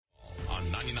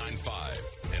99.5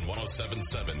 and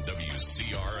 107.7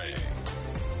 WCRA.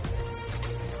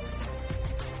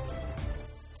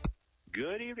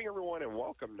 Good evening, everyone, and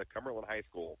welcome to Cumberland High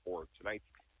School for tonight's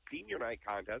senior night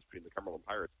contest between the Cumberland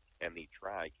Pirates and the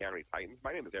Tri-County Titans.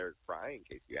 My name is Eric Fry, in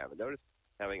case you haven't noticed,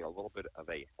 having a little bit of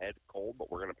a head cold,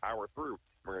 but we're going to power through.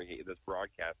 We're going to get you this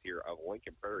broadcast here of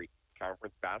Lincoln Prairie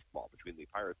Conference basketball between the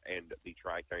Pirates and the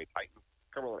Tri-County Titans.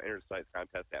 Cumberland enters tonight's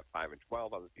contest at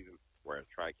 5-12 on the season, whereas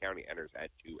Tri-County enters at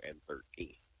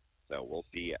 2-13. So we'll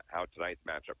see how tonight's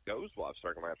matchup goes. We'll have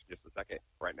starting lineups in just a second.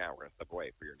 Right now, we're going to step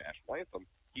away for your national anthem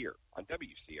here on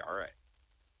WCRA.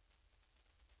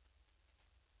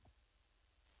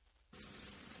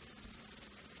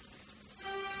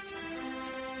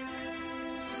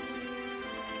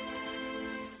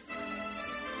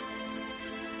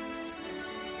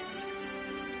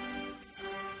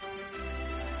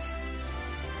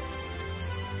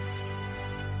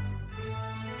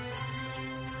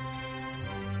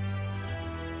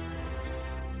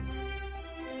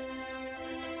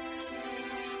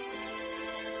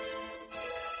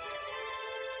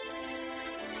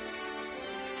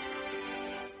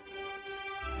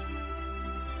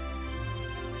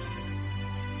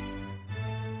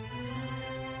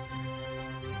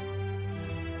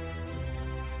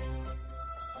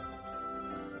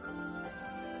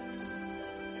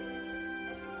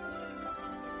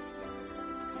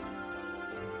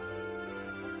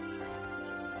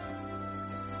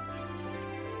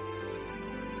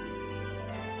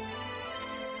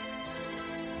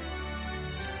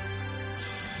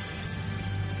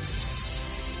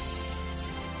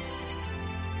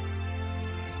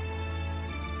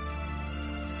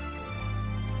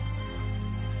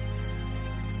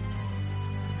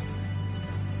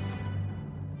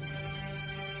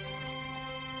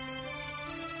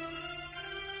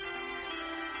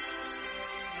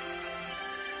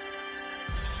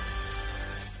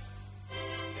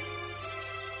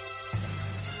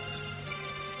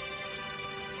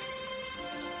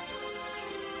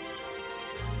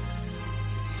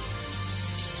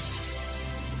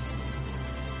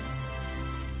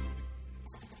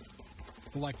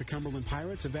 Like the Cumberland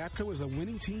Pirates, Evapco is a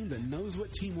winning team that knows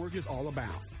what teamwork is all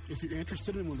about. If you're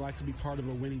interested and would like to be part of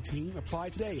a winning team, apply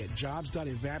today at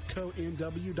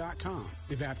jobs.evapconw.com.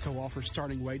 Evapco offers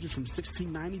starting wages from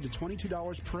 $16.90 to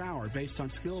 $22 per hour based on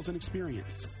skills and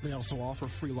experience. They also offer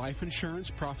free life insurance,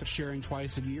 profit sharing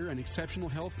twice a year, and exceptional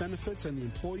health benefits and the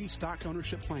employee stock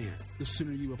ownership plan. The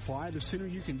sooner you apply, the sooner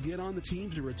you can get on the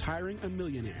team to retiring a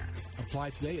millionaire. Apply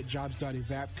today at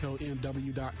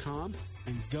jobs.evapconw.com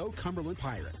and go Cumberland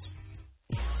Pirates.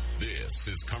 This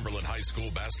is Cumberland High School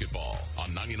basketball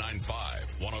on 99.5,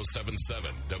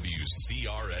 107.7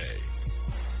 WCRA.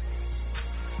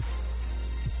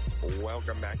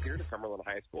 Welcome back here to Cumberland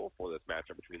High School for this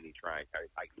matchup between the Tri-County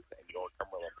Titans and your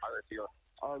Cumberland Pirates here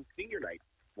on senior night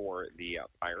for the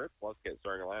Pirates. Let's get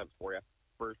starting lineups for you.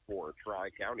 First for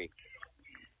Tri-County,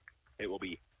 it will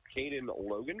be Caden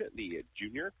Logan, the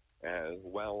junior, as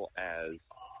well as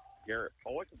Garrett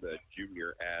Pollock, the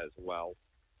junior, as well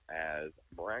as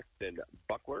Braxton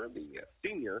Buckler, the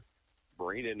senior,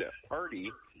 Braden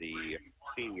Hardy, the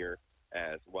senior,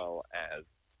 as well as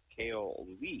Kale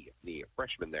Lee, the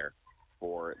freshman there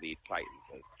for the Titans.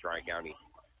 As Tri-County,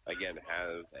 again,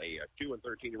 has a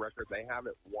 2-13 record. They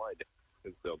haven't won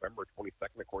since November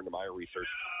 22nd, according to my research,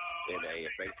 in a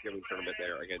Thanksgiving tournament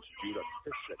there against Judah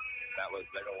Christian. That was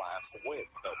their last win.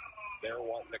 So they're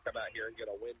wanting to come out here and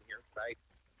get a win here tonight,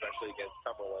 especially against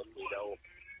Cumberland. We know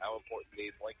how important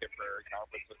these Lincoln Prairie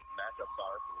Conference matchups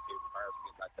are for the team Pirates to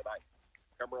get back tonight.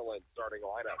 Cumberland starting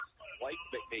lineups, Blake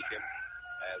McMeekin,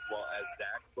 as well as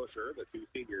Zach Busher, the two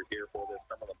seniors here for this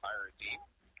Cumberland Pirate team,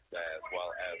 as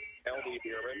well as Kelby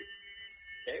Bierman,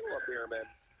 Caleb Bierman,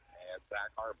 and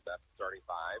Zach Harmon. That's the starting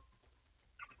five.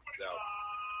 So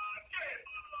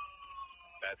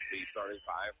that's the starting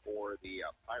five for the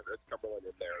Pirates. Cumberland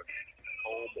in their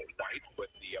home white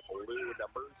with the blue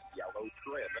numbers, yellow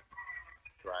trim.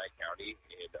 Tri-County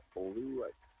in blue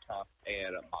top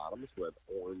and bottoms with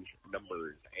orange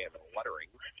numbers and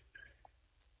lettering,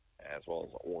 as well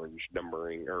as orange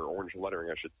numbering, or orange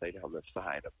lettering, I should say, down the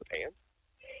side of the pants.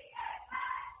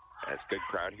 It's a good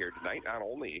crowd here tonight. Not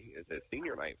only is it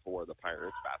senior night for the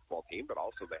Pirates basketball team, but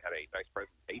also they had a nice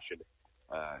presentation.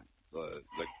 The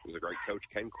great coach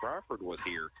Ken Crawford was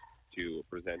here to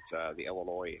present the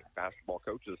Illinois Basketball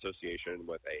Coaches Association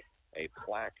with a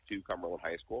plaque to Cumberland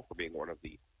High School for being one of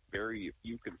the very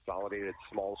few consolidated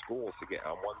small schools to get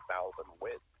 1,000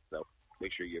 wins. So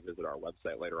make sure you visit our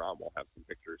website later on. We'll have some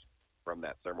pictures from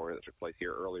that ceremony that took place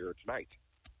here earlier tonight.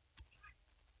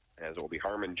 As it will be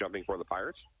Harmon jumping for the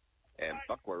Pirates, and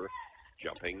Buckler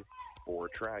jumping for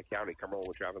Tri-County. Cumberland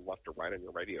will travel left to right on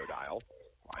your radio dial.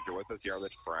 Glad you're with us here on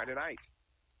this Friday night.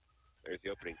 There's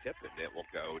the opening tip, and it will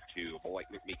go to Blake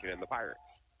McMeekin and the Pirates.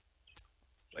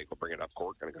 Blake will bring it up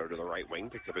court, going to go to the right wing,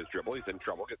 picks up his dribble. He's in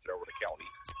trouble, gets it over to Kelby.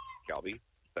 Kelby,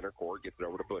 center court, gets it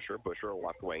over to Busher. Busher,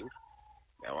 left wing.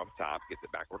 Now up top, gets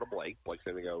it back over to Blake. Blake's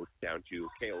going to go down to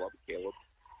Caleb. Caleb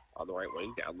on the right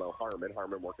wing, down low Harmon.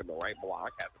 Harmon working the right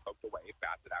block, has it poked away,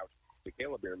 pass it out to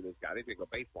Caleb Bierman, who's got it. They go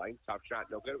baseline, top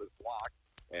shot, no good. It was blocked,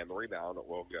 and the rebound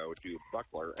will go to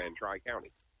Buckler and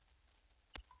Tri-County.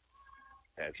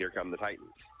 As here come the Titans.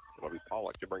 It'll be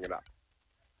Pollock to bring it up.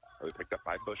 It'll be picked up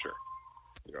by Busher.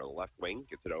 You go to the left wing,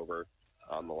 gets it over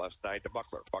on the left side to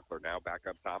Buckler. Buckler now back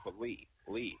up top of Lee.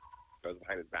 Lee goes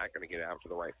behind his back, going to get it out to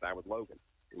the right side with Logan.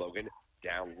 Logan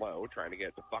down low, trying to get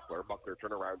it to Buckler. Buckler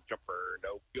turnaround jumper,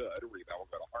 no good. Rebound will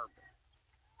go to Harmon.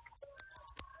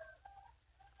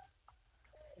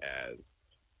 As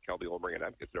Kelby will bring it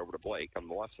up, gets it over to Blake on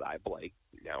the left side. Blake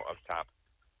now up top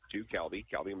to Kelby.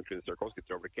 Kelby in between the circles, gets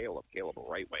it over to Caleb. Caleb,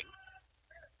 right wing.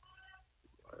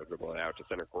 Dribbling out to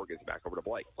center court, gets it back over to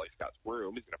Blake. Blake's got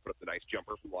room. He's going to put up the nice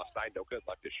jumper from the left side. No good.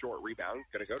 Left is short. Rebound.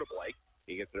 Going to go to Blake.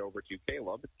 He gets it over to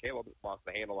Caleb. Caleb lost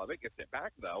the handle of it. Gets it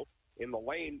back, though. In the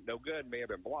lane. No good. May have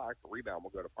been blocked. The rebound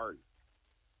will go to Pardon.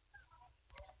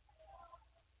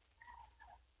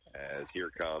 As here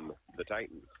come the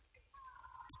Titans.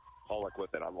 Pollock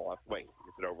with it on the left wing.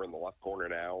 Gets it over in the left corner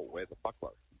now with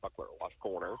Buckler. Buckler, left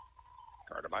corner.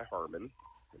 Guarded by Harmon.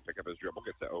 Can pick up his dribble.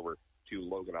 Gets it over to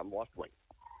Logan on the left wing.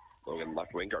 Logan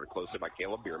left wing, guarded closely by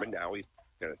Caleb Bierman. Now he's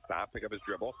going to stop, pick up his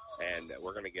dribble, and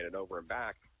we're going to get it over and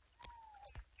back.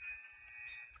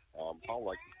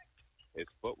 Pollock, his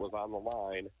foot was on the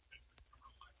line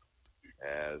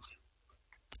as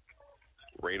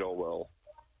Radel will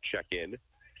check in.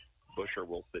 Busher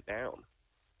will sit down.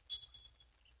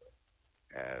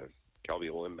 As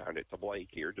Kelby will inbound it to Blake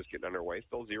here, just getting underway.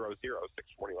 Still 0-0,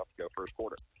 6:20 left to go first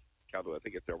quarter. Kelby, I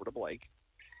think it's over to Blake.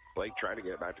 Blake trying to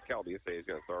get it back to Kelby. Say he's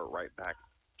going to throw it right back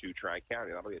to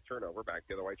Tri-County. That'll be a turnover. Back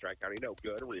the other way. Tri-County, no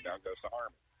good. Rebound goes to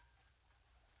Harmon.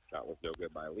 Shot was no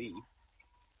good by Lee.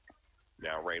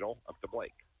 Now Radel up to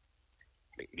Blake.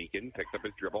 McMeekin picks up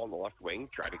his dribble on the left wing.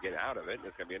 Try to get out of it.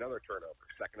 It's going to be another turnover.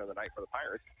 Second of the night for the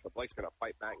Pirates. But Blake's going to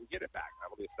fight back and get it back.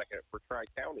 That'll be a second for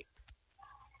Tri-County.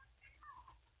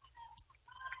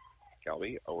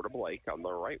 Kelby over to Blake on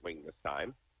the right wing this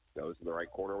time. Goes in the right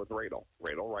corner with Radel.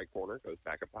 Radel, right corner, goes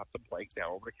back up top to Blake,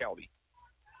 now over to Kelby.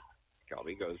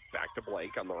 Kelby goes back to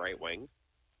Blake on the right wing.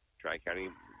 Tri-County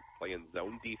playing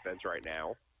zone defense right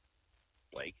now.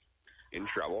 Blake in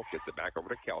trouble, gets it back over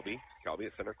to Kelby. Kelby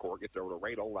at center court, gets over to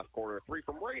Radel. Left corner, three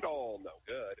from Radel. No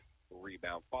good.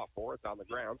 Rebound fought for. It's on the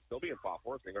ground. Still being fought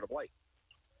for. It's going to go to Blake.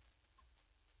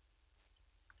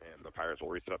 And the Pirates will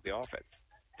reset up the offense.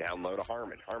 Down low to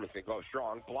Harmon. Harmon's going to go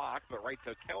strong. Block, but right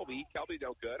to Kelby. Kelby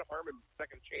no good. Harmon,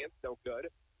 second chance, no good.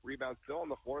 Rebound still on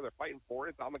the floor. They're fighting for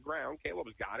it. It's on the ground.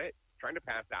 Caleb's got it. Trying to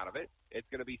pass out of it. It's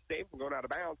going to be safe from going out of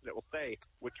bounds, and it will stay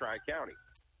with Tri-County.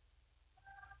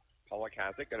 Pollock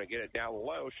has it. Going to get it down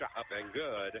low. Shot up and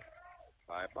good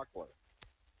by Buckler.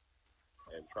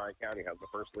 And Tri-County has the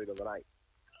first lead of the night.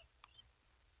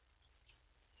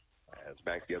 As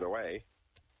back the other way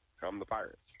come the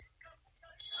Pirates.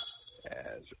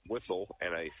 As whistle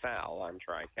and a foul on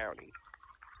Tri-County.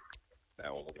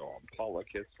 That will go on Pollock,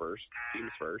 his first,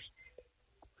 team's first.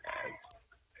 As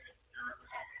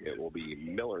it will be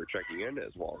Miller checking in,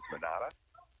 as well as Manata.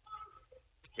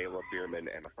 Caleb Bierman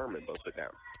and Harmon both sit down.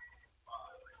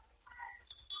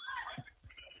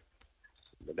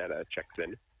 Manata checks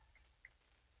in.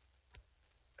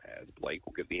 As Blake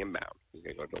will get the inbound. He's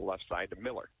going to go to the left side to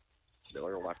Miller.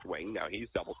 Miller left wing. Now he's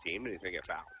double teamed and he's going to get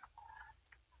fouled.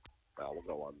 Foul will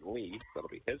go on Lee. That'll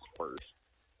be his first,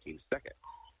 team's second.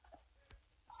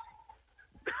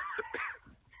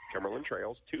 Cumberland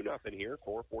trails 2-0 here.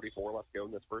 4:44 left to go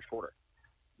in this first quarter.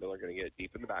 Miller going to get it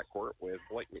deep in the backcourt with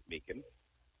Blake McMeekin.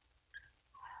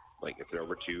 Blake gets it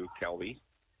over to Kelby.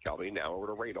 Kelby now over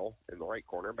to Radel in the right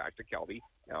corner. Back to Kelby.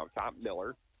 Now up top,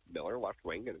 Miller. Miller left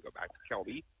wing. Going to go back to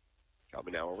Kelby.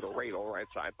 Kelby now over to Radel, right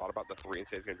side. Thought about the three and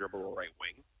says he's going to dribble to the right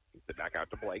wing. Gets it back out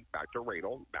to Blake. Back to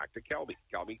Radel. Back to Kelby.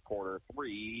 Kelby corner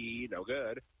three. No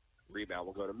good. Rebound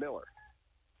will go to Miller.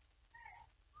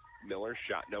 Miller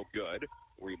shot no good.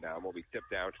 Rebound will be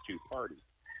tipped out to Party.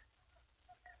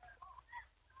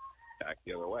 Back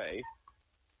the other way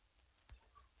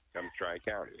comes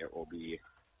Tri-County. It will be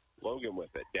Logan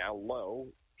with it. Down low.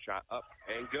 Shot up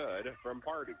and good from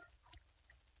Party.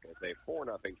 It's a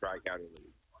 4-0 Tri-County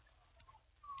lead.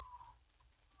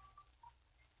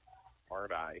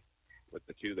 Party with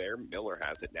the two there. Miller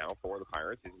has it now for the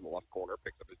Pirates. He's in the left corner.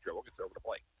 Picks up his dribble. Gets over to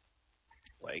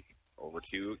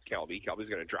to Kelby. Kelby's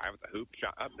going to drive at the hoop.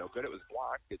 Shot up, no good. It was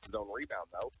blocked. Gets his own rebound,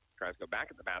 though. Tries to go back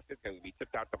at the basket. It's going to be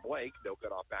tipped out to Blake. No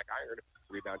good off back iron.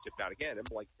 Rebound tipped out again, and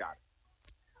Blake's got it.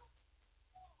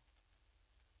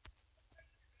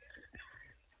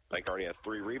 Blake already has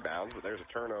 3 rebounds, but there's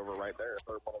a turnover right there.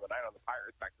 Third one of the night on the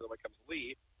Pirates. Back to the way comes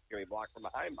Lee. Going to be blocked from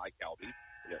behind by Kelby,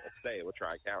 and it will stay with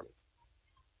Tri-County.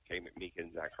 Kay McMeek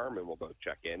and Zach Harmon will both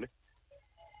check in.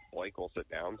 Blake will sit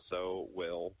down, so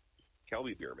will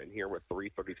Kelby Bierman here with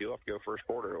 3:32 left to go first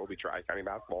quarter. It will be Tri-County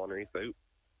basketball underneath the hoop.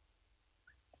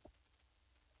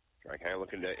 Tri-County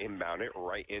looking to inbound it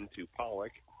right into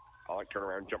Pollock. Pollock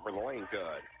turnaround jumper in the lane.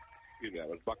 Good. Excuse me, that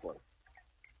was Buckler.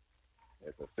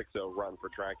 It's a 6-0 run for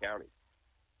Tri-County.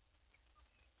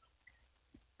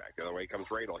 Back the other way comes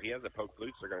Radel. He has a poke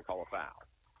loose. They're going to call a foul.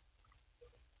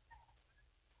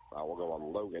 Foul will go on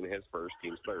Logan, his first,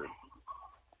 team's third.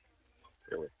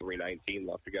 There with 3:19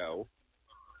 left to go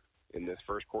in this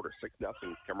first quarter.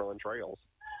 6-0 Cumberland trails.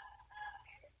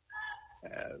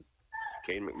 As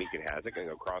Caden McMeekin has it, going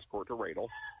to go cross court to Radel.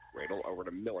 Radel over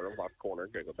to Miller, left corner.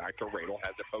 Going to go back to Radel.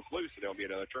 Has it poked loose, and there'll be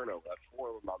another turnover. That's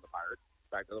 4 of them on the Pirates.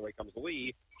 Back the other way comes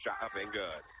Lee. Shot up and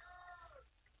good.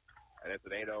 And it's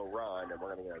an 8-0 run, and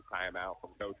we're going to get a timeout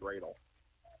from Coach Radel.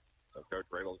 So Coach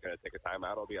Radel is going to take a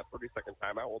timeout. It'll be a 30-second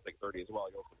timeout. We'll take 30 as well.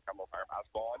 You'll see the Cumberland Fire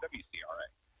basketball on WCRA.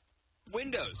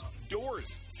 Windows,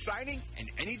 doors, siding,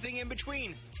 and anything in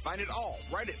between. Find it all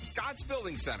right at Scott's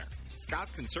Building Center.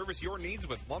 Scott's can service your needs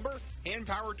with lumber, hand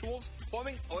power tools,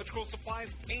 plumbing, electrical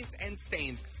supplies, paints, and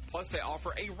stains. Plus, they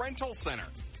offer a rental center.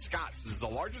 Scott's is the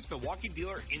largest Milwaukee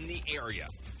dealer in the area.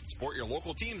 Support your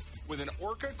local teams with an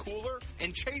Orca cooler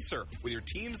and chaser with your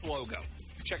team's logo.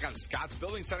 Check out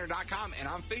scottsbuildingcenter.com and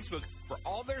on Facebook for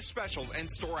all their specials and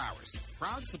store hours.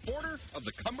 Proud supporter of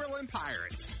the Cumberland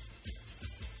Pirates.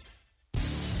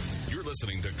 You're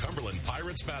listening to Cumberland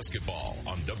Pirates basketball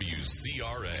on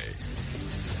WCRA.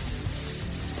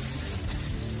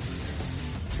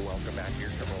 Welcome back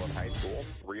here, Cumberland High School.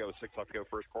 3:06 left to go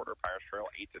first quarter. Pirates trail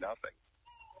 8-0.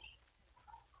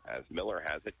 As Miller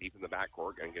has it deep in the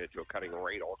backcourt, going to get it to a cutting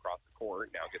Radel across the court.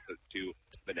 Now gets it to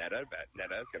Vanetta.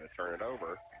 Vanetta is going to turn it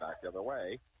over back the other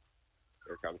way.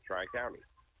 Here comes Tri-County.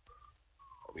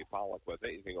 It'll be Pollock with it.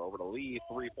 He's going to go over to Lee.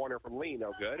 3-pointer from Lee,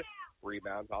 no good.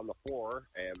 Rebounds on the floor,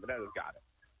 and Vanetta's got it.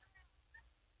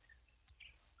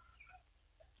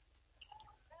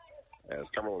 As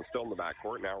Cumberland's still in the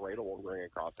backcourt, now Radel will bring it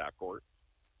across half court.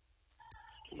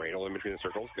 Radel in between the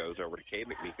circles goes over to Cade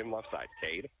McMeekin, left side.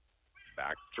 Cade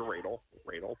back to Radel.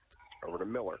 Radel over to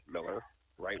Miller. Miller,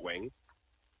 right wing.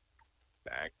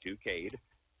 Back to Cade.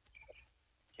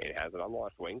 Cade has it on the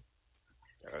left wing.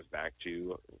 Goes back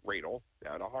to Radel.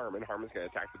 Down to Harmon. Harmon's going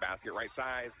to attack the basket right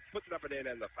side. Puts it up and in,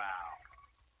 and the foul.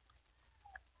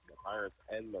 The Pirates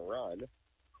end the run.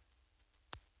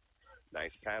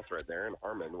 Nice pass right there, and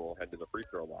Harmon will head to the free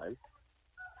throw line.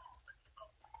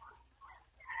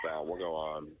 Foul will go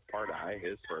on Pardai,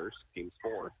 his first, team's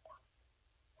fourth.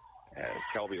 As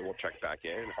Kelby will check back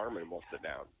in, and Harmon will sit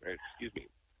down.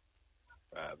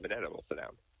 Vanetta will sit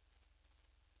down.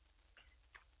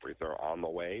 Free throw on the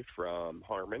way from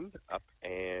Harmon, up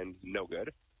and no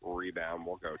good. Rebound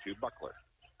will go to Buckler.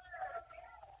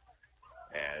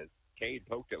 As Cade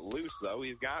poked it loose, though,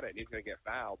 he's got it. He's going to get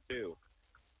fouled, too.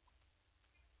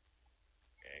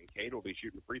 And Cade will be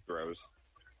shooting free throws.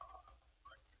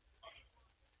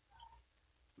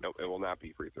 Nope, it will not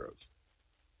be free throws.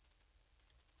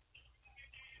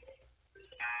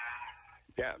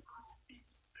 Yeah.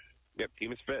 Yep,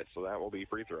 team is fit, so that will be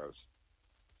free throws.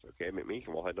 So Cade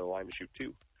McMeekin will head to the line to shoot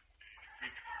 2.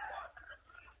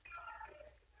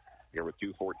 Here with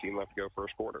 2:14 left to go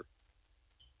first quarter.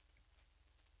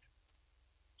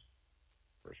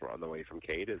 First one on the way from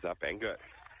Cade is up and good.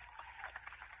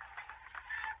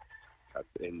 Cuts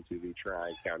into the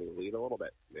Tri-County lead a little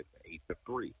bit. It's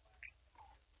 8-3.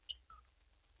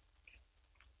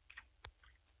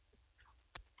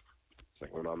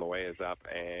 Second one on the way is up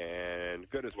and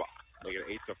good as well. Make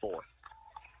it 8-4.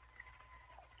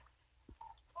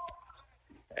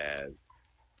 As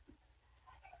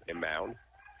inbound,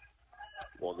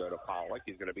 we'll go to Pollock.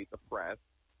 He's going to beat the press.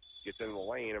 Gets into the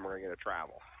lane, and we're going to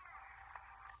travel.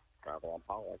 Travel on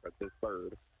Pollock. That's his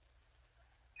third.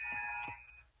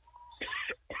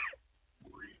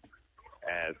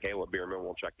 As Caleb Bierman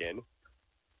will check in.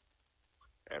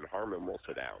 And Harmon will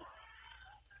sit down.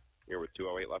 Here with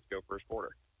 2:08 left to go first quarter.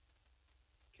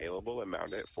 Caleb will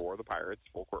inbound it for the Pirates.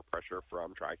 Full court pressure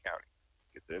from Tri-County.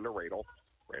 Gets it into Radel.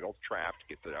 Radel's trapped.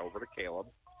 Gets it over to Caleb.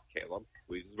 Caleb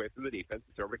squeezes his way through the defense.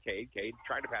 It's over to Cade. Cade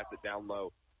tried to pass it down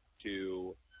low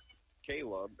to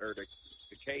Caleb, or to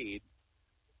Cade.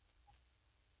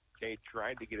 Okay,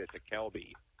 tried to get it to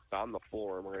Kelby. It's on the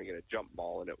floor, and we're going to get a jump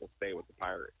ball, and it will stay with the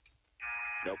Pirates.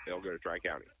 Nope, they'll go to Tri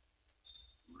County.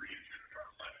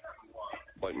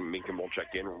 Clinton Meekin will check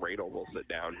in. Radel will sit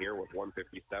down here with 1:57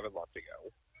 left to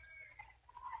go.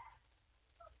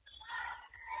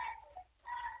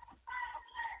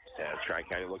 As Tri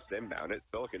County looks to inbound it,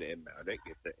 still looking to inbound it.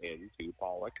 Gets it into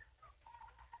Pollock.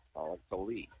 Pollock to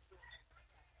Lee.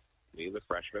 Lee, the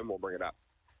freshman, will bring it up.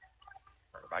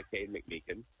 By Cade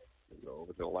McMeekin. We'll go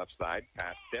over to the left side.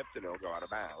 Pass tipped, and it'll go out of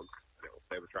bounds. And it will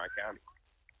stay with Tri County.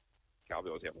 Calvi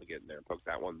was able to get in there and poke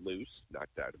that one loose.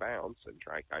 Knocked out of bounds. And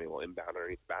Tri County will inbound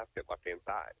underneath the basket, left-hand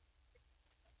side.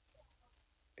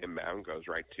 Inbound goes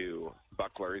right to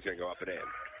Buckler. He's going to go up and in.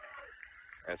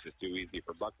 That's just too easy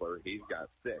for Buckler. He's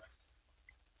got 6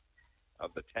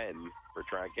 of the 10 for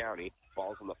Tri County.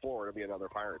 Falls on the floor. It'll be another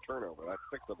Pirate turnover. That's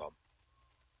 6 of them.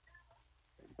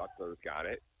 And Buckler's got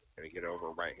it. Going to get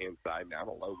over right-hand side now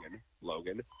to Logan.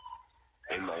 Logan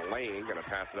in the lane. Going to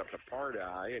pass it up to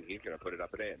Pardai, and he's going to put it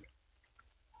up and in.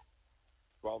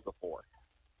 12-4.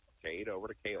 Cade over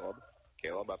to Caleb.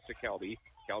 Caleb up to Kelby.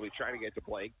 Kelby trying to get to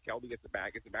Blake. Kelby gets it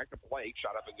back. Gets it back to Blake.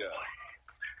 Shot up and good.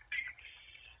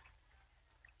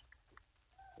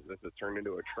 This has turned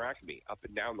into a track meet. Up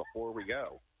and down the floor we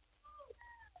go.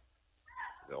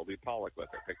 There'll be Pollock with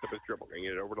it. Picks up his dribble. Going to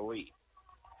get it over to Lee.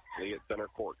 Lee at center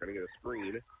court. Going to get a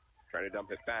screen. Trying to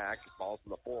dump it back. Falls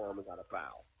on the forearm and got a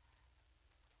foul.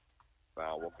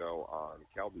 Foul will go on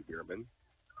Kelby Bierman.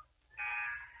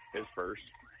 His first.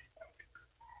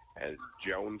 As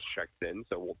Jones checks in,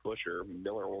 so will Busher.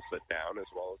 Miller will sit down, as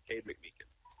well as Cade McMeekin.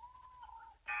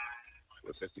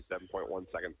 With 57.1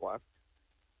 seconds left.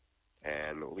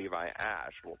 And Levi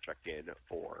Ash will check in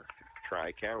for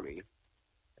Tri County,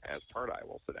 as Pardai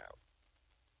will sit down.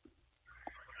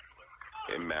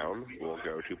 Inbound will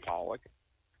go to Pollock.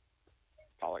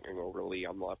 Pollock going to go over to Lee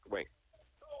on the left wing.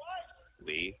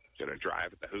 Lee going to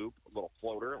drive at the hoop. A little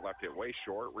floater. Left it way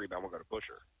short. Rebound will go to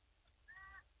Busher.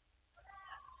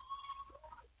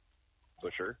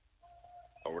 Busher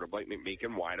over to Blake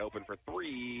McMeekin. Wide open for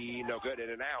 3. No good. In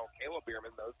and out. Caleb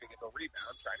Bierman, though, is going to get the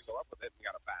rebound. Trying to go up with it and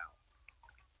got a foul.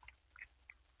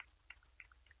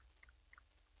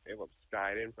 Caleb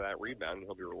skied in for that rebound.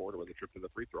 He'll be rewarded with a trip to the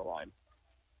free throw line.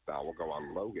 Foul will go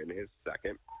on Logan, his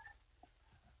second.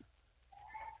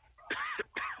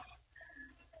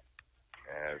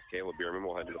 As Caleb Bierman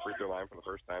will head to the free throw line for the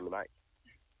first time tonight.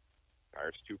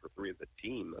 Pirates 2 for 3 as a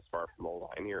team thus far from the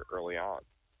line here early on.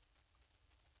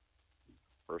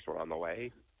 First one on the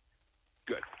way.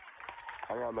 Good.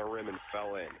 Hung on the rim and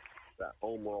fell in. That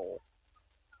home roll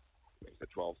makes it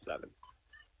 12-7.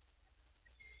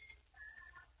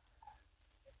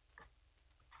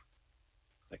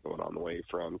 Second one on the way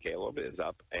from Caleb is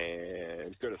up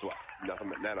and good as well. Nothing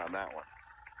but net on that one.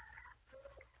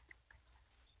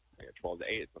 12-8.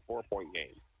 It's a 4-point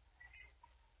game.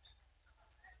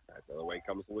 Right, the other way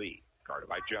comes Lee. Guarded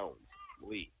by Jones.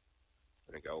 Lee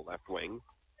going to go left wing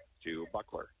to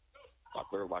Buckler.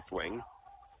 Buckler left wing.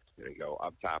 Going to go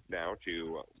up top now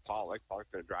to Pollock. Pollock's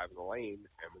going to drive in the lane,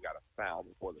 and we got a foul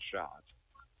before the shot.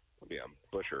 It'll be on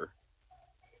Busher.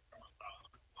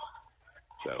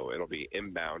 So it'll be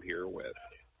inbound here with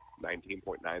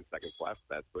 19.9 seconds left.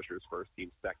 That's Busher's first,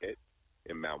 team second.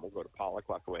 Inbound will go to Pollock,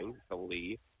 left wing to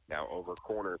Lee. Now over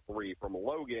corner 3 from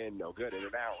Logan. No good. In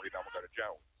and out. Rebound will go to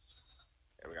Jones.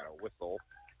 And we got a whistle.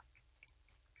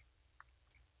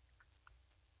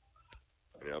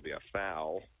 And it'll be a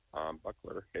foul on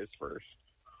Buckler, his first.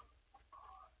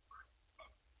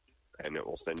 And it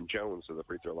will send Jones to the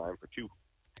free throw line for 2.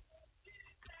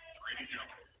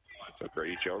 So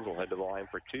Grady Jones will head to the line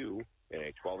for 2 in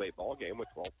a 12-8 ball game with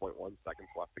 12.1 seconds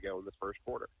left to go in this first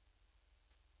quarter.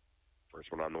 First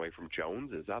one on the way from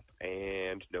Jones is up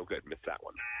and no good. Missed that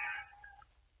one.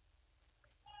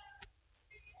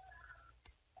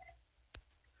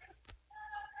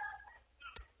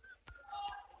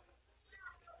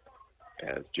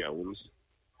 As Jones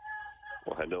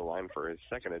will head to the line for his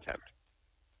second attempt.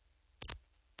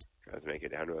 Tries to make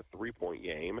it down to a 3-point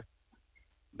game.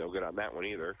 No good on that one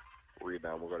either.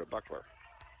 Rebound will go to Buckler.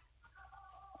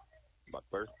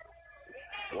 Buckler.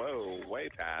 Whoa, way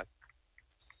past.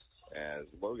 As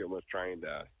Logan was trying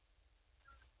to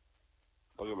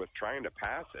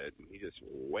pass it, and he just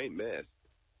way missed.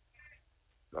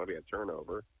 That'll be a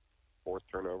turnover. 4th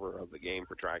turnover of the game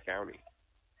for Tri County.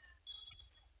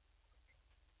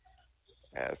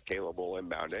 As Caleb will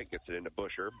inbound it, gets it into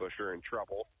Busher. Busher in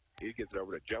trouble. He gets it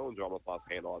over to Jones, who almost lost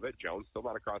the handle of it. Jones still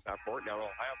not across half court. Now they'll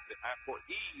have the half court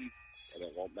ease, and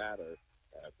it won't matter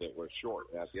as it was short.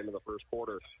 At the end of the first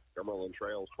quarter, Cumberland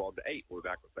trails 12-8. We'll be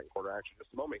back with second quarter action in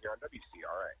just a moment here on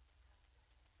WCRA.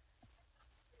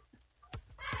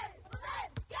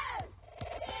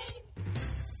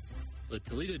 The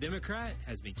Toledo Democrat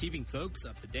has been keeping folks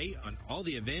up to date on all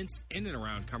the events in and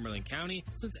around Cumberland County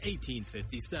since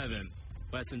 1857.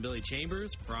 Wes and Billy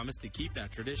Chambers promised to keep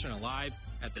that tradition alive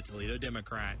at the Toledo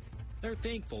Democrat. They're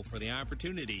thankful for the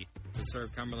opportunity to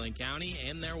serve Cumberland County,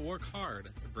 and they'll work hard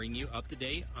to bring you up to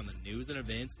date on the news and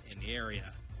events in the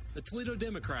area. The Toledo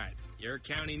Democrat, your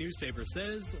county newspaper,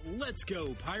 says, "Let's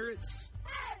go, Pirates!"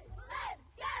 Hey,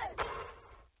 let's go!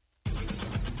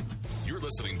 You're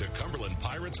listening to Cumberland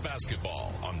Pirates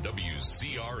basketball on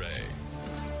WCRA.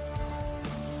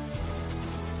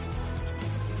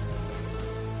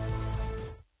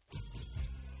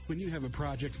 When you have a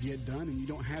project to get done and you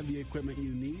don't have the equipment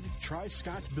you need, try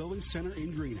Scott's Building Center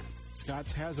in Greenup.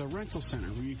 Scott's has a rental center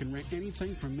where you can rent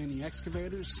anything from mini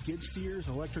excavators, skid steers,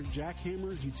 electric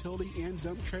jackhammers, utility and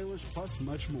dump trailers, plus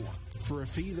much more. For a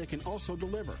fee, they can also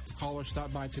deliver. Call or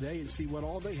stop by today and see what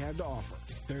all they have to offer.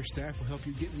 Their staff will help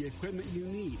you get the equipment you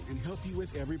need and help you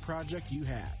with every project you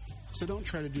have. So don't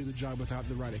try to do the job without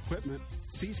the right equipment.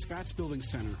 See Scott's Building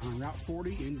Center on Route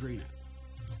 40 in Greenup.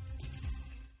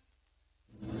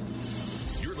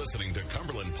 You're listening to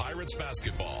Cumberland Pirates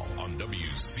basketball on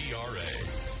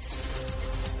WCRA.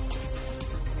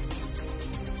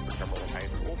 For Cumberland High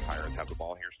School, Pirates have the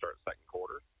ball here, start second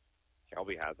quarter.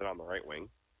 Kelby has it on the right wing.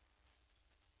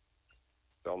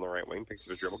 Still on the right wing, picks up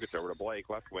the dribble, gets over to Blake,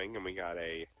 left wing, and we got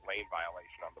a lane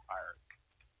violation on the Pirates.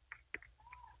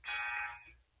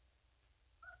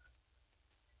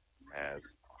 As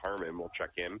Harmon will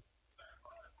check in.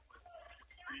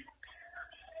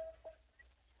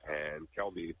 And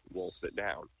Kelby will sit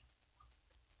down.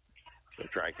 So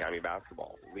Tri County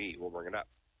basketball. Lee will bring it up.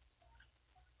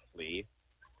 Lee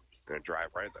going to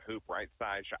drive right at the hoop, right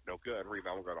side. Shot no good.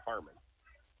 Rebound will go to Harmon.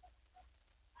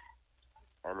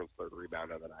 Harmon's third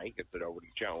rebound of the night. Gets it over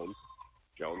to Jones.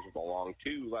 Jones with a long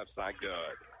two. Left side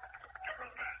good.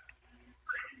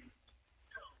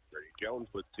 Grady Jones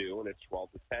with two, and it's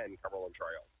 12-10. Cumberland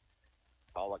trails.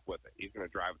 Pollock with it. He's going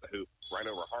to drive at the hoop. Right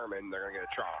over Harmon. They're going to get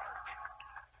a charge.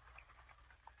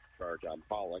 Charge on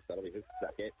Pollock. That'll be his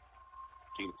second.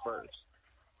 Team's first.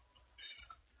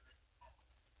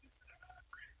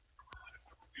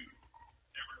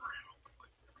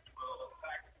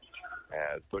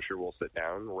 As Busher will sit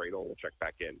down, Radel will check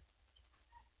back in.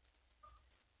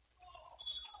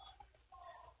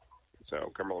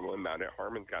 So Cumberland will inbound it.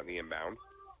 Harmon's got the inbound.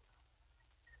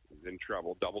 He's in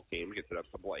trouble. Double team. Gets it up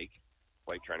to Blake.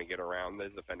 Blake trying to get around the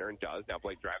defender and does. Now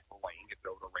Blake drives the lane. Gets it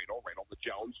over to Radel. Radel to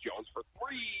Jones. Jones for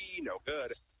three. No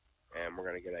good. And we're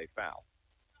going to get a foul.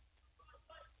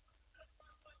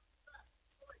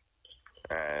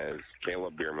 As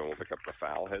Caleb Bierman will pick up the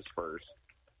foul. His first.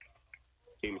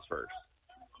 Team's first.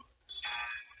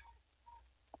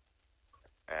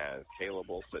 As Caleb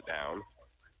will sit down.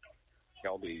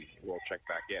 Kelby will check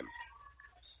back in.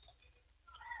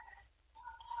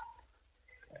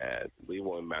 As Lee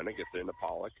will inbound it, gets it into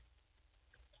Pollock.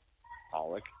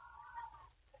 Pollock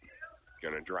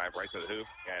going to drive right to the hoop,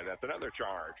 and that's another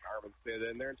charge. Harmon stayed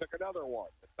in there and took another one.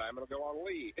 This time it'll go on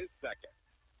Lee, his second.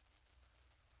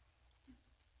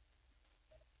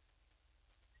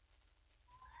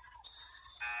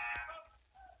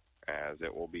 As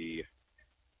it will be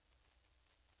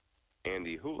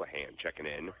Andy Houlihan checking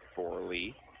in for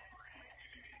Lee.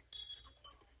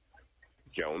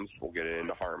 Jones will get it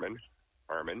into Harmon.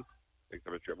 Harmon picks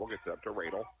up his dribble, gets it up to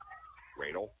Radel.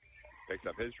 Radel picks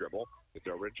up his dribble, gets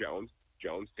it over to Jones.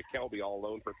 Jones to Kelby, all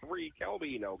alone for three.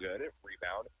 Kelby, no good.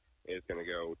 Rebound is going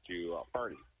to go to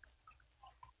Hardy.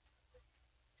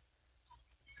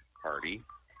 Hardy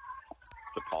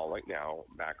to Pollock, now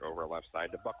back over left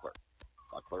side to Buckler.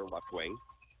 Buckler, left wing.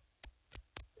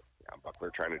 Now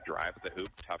Buckler trying to drive at the hoop.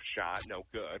 Tough shot, no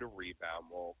good.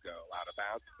 Rebound will go out of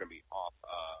bounds. It's going to be off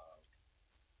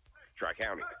Tri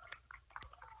County.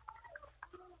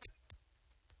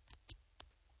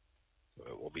 So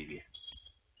it will be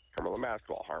Cumberland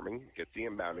basketball. Harmon gets the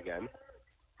inbound again.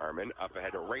 Harmon up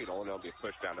ahead to Radel, and it'll be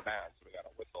pushed down to bounds. So we got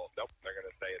a whistle. Nope, they're going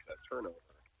to say it's a turnover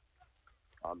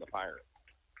on the Pirates.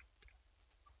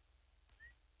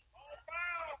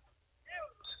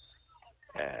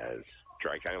 As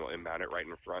Tri County will inbound it right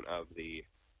in front of the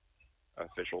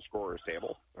official scorer's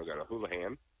table. We've got a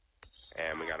Houlihan,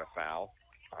 and we got a foul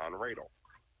on Radel.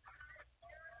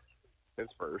 His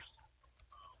first.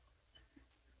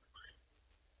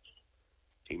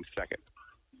 Team's second.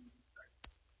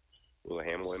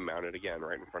 Houlihan will inbound it again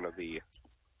right in front of the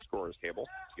scorer's table.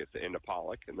 Gets it into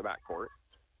Pollock in the backcourt.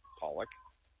 Pollock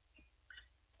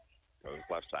goes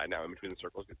left side now in between the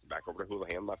circles. Gets it back over to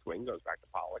Houlihan. Left wing goes back to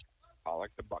Pollock.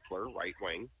 Pollock to Buckler, right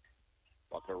wing.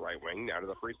 Buckler, right wing, down to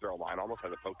the free throw line. Almost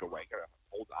has it poked away. Going to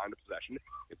hold on to possession.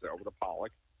 Gets it over to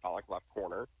Pollock. Pollock left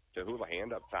corner to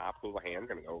Houlihan up top. Houlihan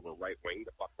going to go over right wing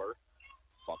to Buckler.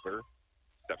 Buckler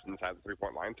steps inside the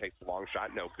three-point line, takes the long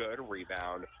shot, no good.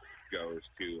 Rebound goes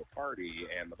to Party,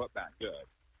 and the putback good.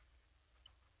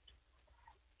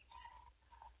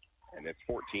 And it's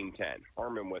 14-10.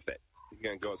 Harmon with it. He's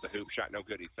going to go at the hoop. Shot no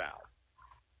good. He's fouled.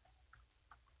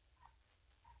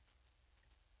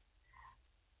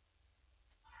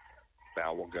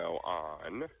 Foul will go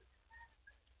on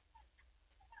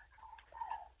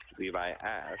Levi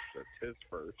Ash. That's his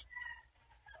first.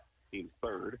 Team's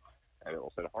third. And it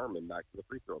will send Harmon back to the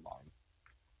free throw line,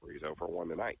 where he's 0 for 1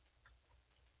 tonight.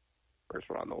 First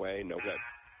one on the way. No good.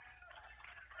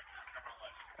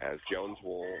 As Jones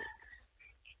will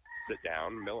sit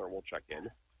down, Miller will check in,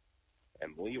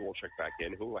 and Lee will check back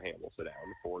in. Houlihan will sit down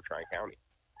for Tri-County.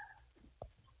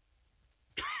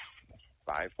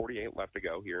 5:48 left to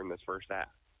go here in this first half.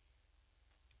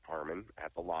 Harmon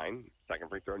at the line. Second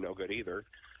free throw, no good either.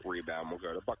 Rebound will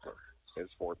go to Buckler. His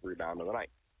fourth rebound of the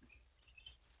night.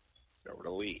 Over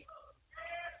to Lee.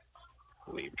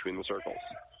 Lee between the circles.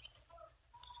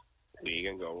 Lee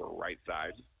can go over right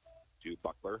side to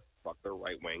Buckler. Buckler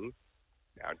right wing.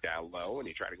 Now down low, and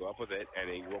he tried to go up with it, and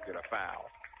he will get a foul.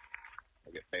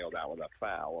 He'll get bailed out with a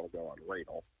foul. It'll go on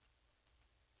Radel.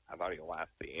 I thought he lost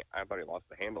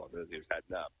the handle of it as he was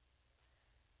heading up.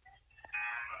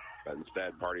 But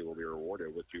instead, Party will be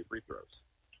rewarded with 2 free throws.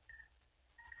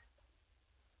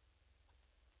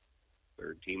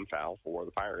 Third team foul for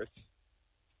the Pirates.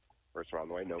 First one on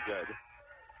the way, no good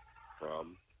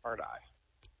from Hardeye.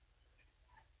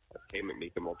 Kay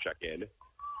McMeekin will check in.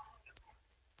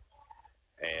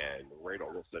 And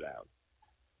Radel will sit down.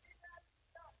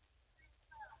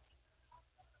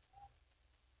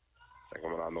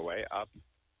 Second one on the way, up.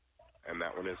 And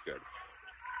that one is good.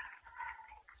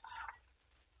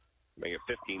 Make it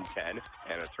 15-10,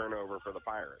 and a turnover for the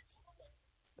Pirates.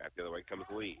 Back the other way comes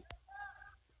Lee.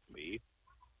 Lee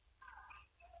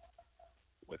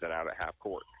with it out at half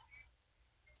court.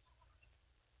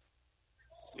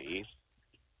 Lee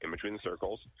in between the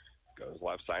circles. Goes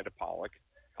left side to Pollock.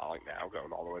 Pollock now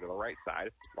going all the way to the right side.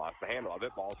 Lost the handle of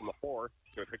it. Ball's on the floor.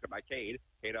 Goes picked up by Cade.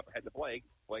 Cade up ahead to Blake.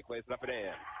 Blake lays it up and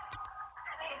in.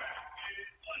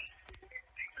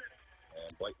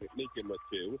 And Blake McMeekin with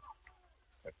 2.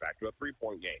 It's back to a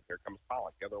three-point game. Here comes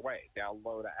Pollock the other way. Down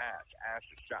low to Ash. Ash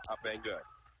is shot up and good.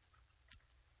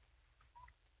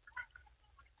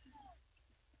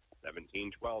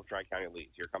 17-12, Tri-County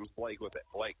leads. Here comes Blake with it.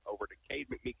 Blake over to Cade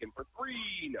McMeekin for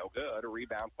 3. No good. A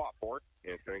rebound fought for.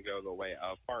 And it's going to go the way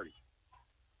of Party.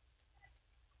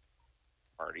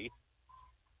 Party.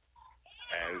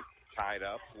 And tied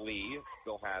up. Lee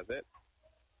still has it.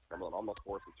 Cumberland almost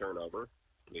forced a turnover.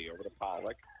 Lee over to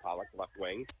Pollock. Pollock left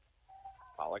wing.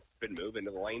 Pollock spin move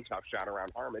into the lane. Tough shot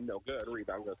around Harmon. No good.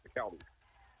 Rebound goes to Kelby.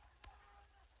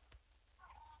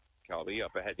 Kelby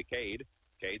up ahead to Cade.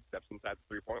 Cade steps inside the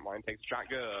three-point line, takes a shot,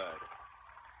 good.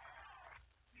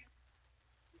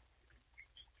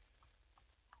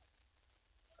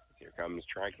 Here comes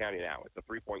Tri-County now. It's a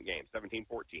three-point game,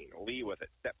 17-14. Lee with it,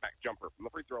 step-back jumper from the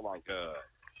free throw line, good.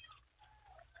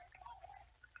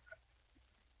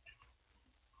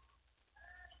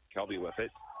 Kelby with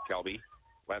it. Kelby,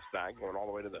 left side, going all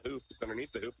the way to the hoop. It's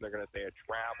underneath the hoop, and they're going to say a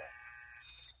travel.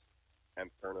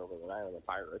 10th turnover of the night on the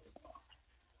Pirates.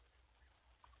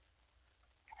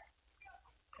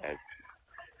 And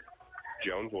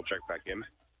Jones will check back in.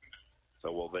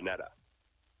 So will Vanetta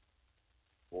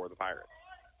for the Pirates.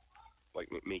 Blake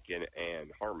McMeekin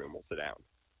and Harmon will sit down.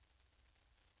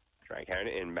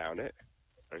 Tri-County inbound it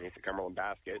underneath the Cumberland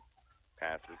basket.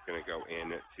 Pass is going to go in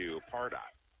to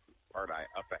Pardai. Pardai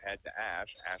up ahead to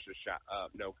Ash. Ash's shot up.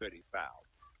 No good. He's fouled.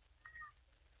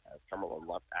 As Cumberland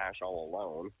left Ash all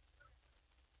alone.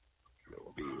 It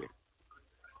will be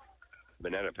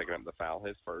Vanetta picking up the foul.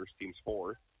 His first. Team's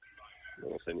fourth.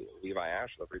 We'll send Levi Ash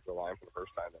to the free throw line for the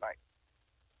first time tonight.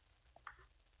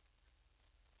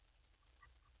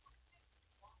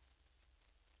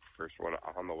 First one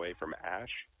on the way from Ash.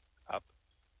 Up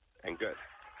and good.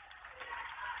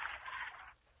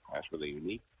 Ash with a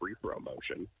unique free throw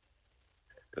motion.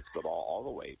 Puts the ball all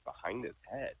the way behind his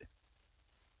head.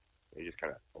 He just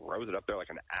kind of throws it up there like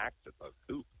an axe at the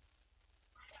hoop.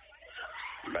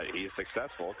 But he's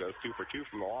successful. Goes 2 for 2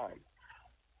 from the line.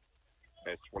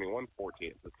 And it's 21-14.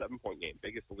 It's a 7-point game.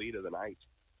 Biggest lead of the night.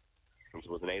 This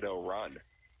was an 8-0 run.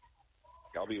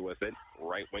 Kelby with it.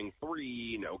 Right wing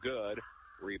 3. No good.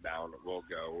 Rebound will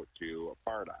go to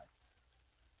Pardai.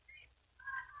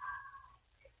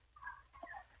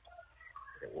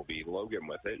 It will be Logan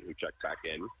with it, who checked back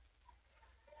in.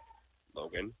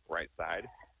 Logan, right side.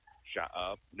 Shot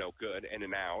up. No good. In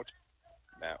and out.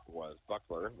 That was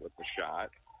Buckler with the shot.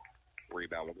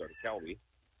 Rebound will go to Kelby.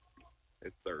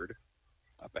 His third.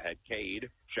 Up ahead, Cade.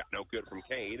 Shot no good from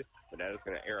Cade. Vanetta's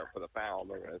going to air it for the foul.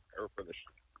 They're going to air for the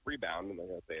rebound, and they're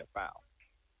going to say a foul.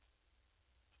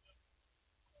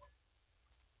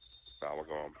 Foul will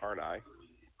go on Pardai.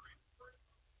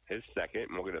 His second,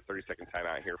 and we'll get a 30-second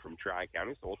timeout here from Tri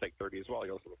County, so we'll take 30 as well. He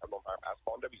goes to the Cumberland Fire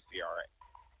basketball on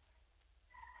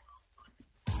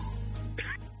WCRA.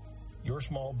 Your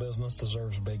small business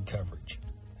deserves big coverage,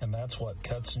 and that's what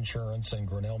Cuts Insurance and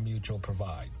Grinnell Mutual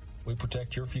provide. We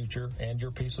protect your future and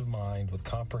your peace of mind with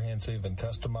comprehensive and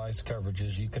customized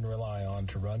coverages you can rely on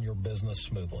to run your business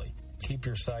smoothly. Keep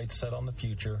your sights set on the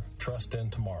future. Trust in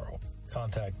tomorrow.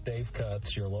 Contact Dave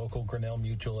Cutts, your local Grinnell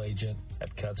Mutual agent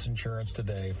at Cutts Insurance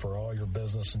today for all your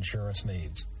business insurance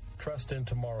needs. Trust in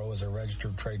Tomorrow is a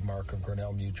registered trademark of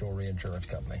Grinnell Mutual Reinsurance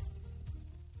Company.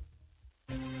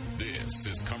 This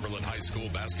is Cumberland High School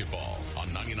basketball on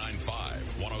 99.5,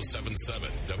 107.7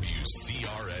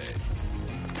 WCRA.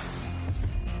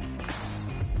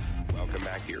 Welcome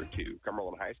back here to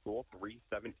Cumberland High School.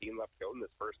 3:17 left to go in this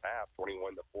first half.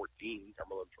 21-14,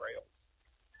 Cumberland trails.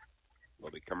 Will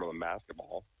be Cumberland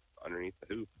basketball underneath the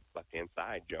hoop, left-hand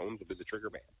side. Jones will be the trigger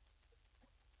man.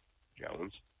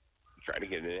 Jones trying to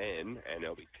get it in, and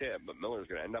it'll be tipped, but Miller's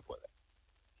going to end up with it.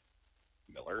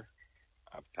 Miller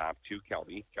up top to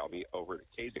Kelby. Kelby over to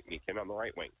Cade McMeekin on the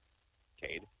right wing.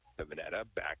 Cade to Vanetta,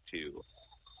 back to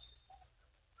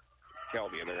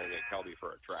Kelby, and they're going to get Kelby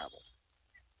for a travel.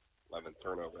 11th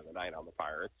turnover of the night on the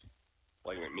Pirates.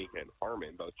 Blake McMeekin and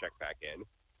Harmon both check back in.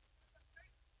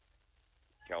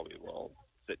 Kelby will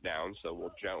sit down, so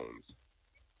will Jones.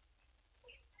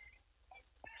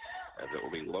 As it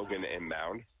will be Logan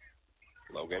inbound.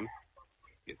 Logan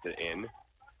gets it in.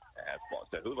 As well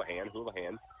to Houlihan.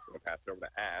 Houlihan going to pass it over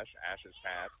to Ash. Ash's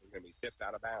pass is going to be tipped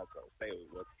out of bounds, so stay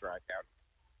with strike out.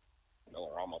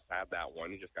 Miller almost had that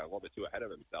one. He just got a little bit too ahead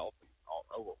of himself and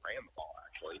overran the ball,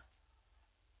 actually.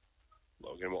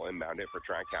 Logan will inbound it for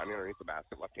Tri-County underneath the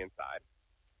basket, left-hand side.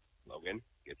 Logan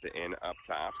gets it in up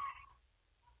top.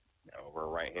 Now over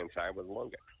right-hand side with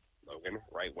Logan. Logan,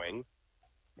 right wing.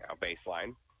 Now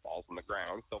baseline. Ball's on the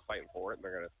ground. Still fighting for it. And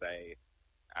they're going to say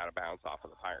out of bounds off of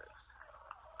the Pirates.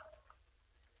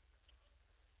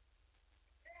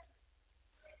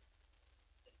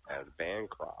 As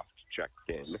Bancroft checked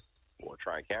in for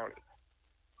Tri-County.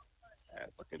 As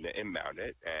looking to inbound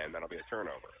it. And that'll be a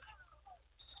turnover.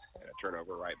 And a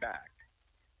turnover right back.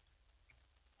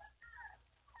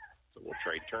 So we'll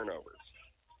trade turnovers.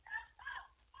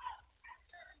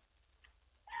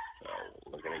 So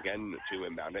looking again to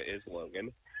inbound it is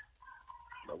Logan.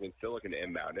 Logan still looking to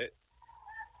inbound it.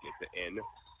 Gets it in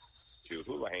to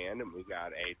Houlihan, and we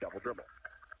got a double dribble.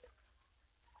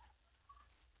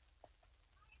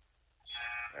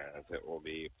 As it will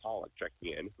be Pollock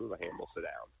checking in. Houlihan will sit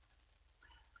down.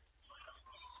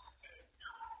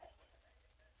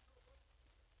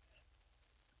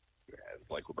 As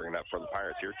Blake will bring it up for the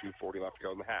Pirates here. 2:40 left to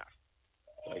go in the half.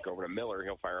 Blake over to Miller.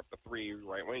 He'll fire up the three.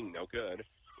 Right wing, no good.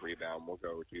 Rebound will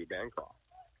go to Bancroft.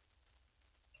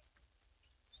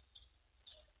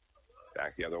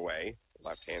 Back the other way.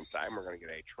 Left-hand side, we're going to get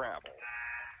a travel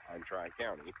on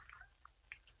Tri-County.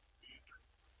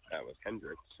 That was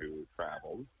Hendricks who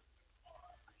traveled.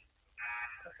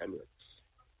 Hendricks.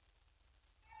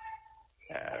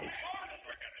 As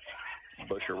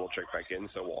Busher will check back in,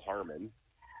 so will Harmon.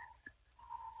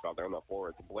 So out there on the floor,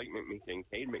 it's Blake McMeekin,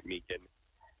 Cade McMeekin,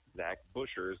 Zach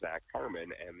Busher, Zach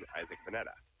Harmon, and Isaac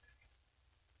Vanetta.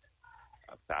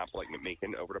 Up top, Blake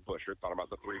McMeekin over to Busher. Thought about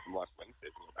the three from left wing.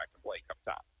 Go back to Blake up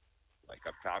top. Blake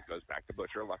up top goes back to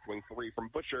Busher. Left wing three from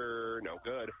Busher. No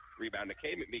good. Rebound to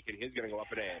Cade McMeekin. He's going to go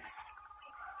up and in.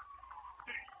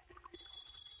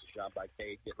 Shot by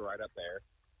Cade, getting right up there.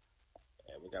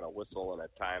 And we got a whistle and a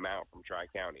timeout from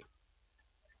Tri-County.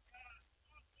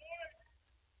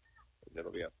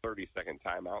 It'll be a 30-second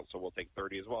timeout, so we'll take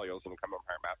 30 as well. You'll listen to Cumberland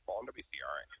Pirate basketball on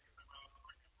WCRA.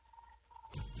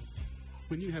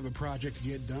 When you have a project to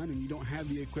get done and you don't have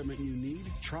the equipment you need,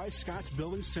 try Scott's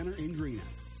Building Center in Greenock.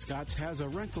 Scott's has a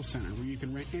rental center where you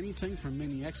can rent anything from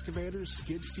mini excavators,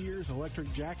 skid steers, electric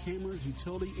jackhammers,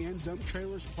 utility and dump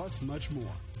trailers, plus much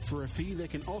more. For a fee, they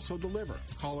can also deliver.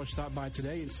 Call or stop by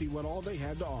today and see what all they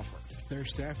have to offer. Their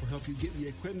staff will help you get the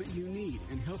equipment you need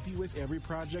and help you with every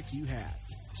project you have.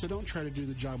 So don't try to do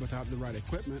the job without the right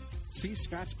equipment. See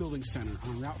Scott's Building Center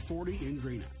on Route 40 in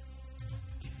Greenock.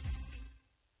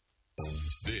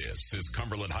 This is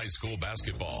Cumberland High School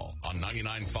basketball on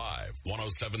 99.5,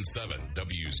 107.7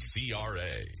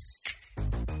 WCRA.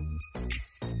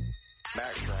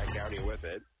 Back Tri-County with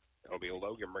it. It'll be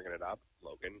Logan bringing it up.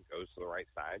 Logan goes to the right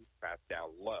side, pass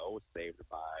down low, saved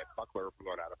by Buckler from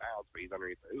going out of bounds, but he's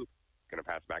underneath the hoop. Going to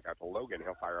pass back out to Logan.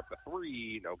 He'll fire up the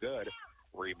three. No good.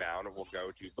 Rebound will go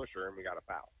to Busher, and we got a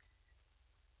foul.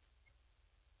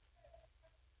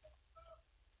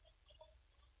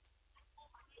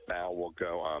 Foul will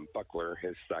go on Buckler,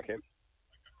 his second.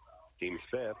 Team's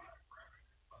fifth.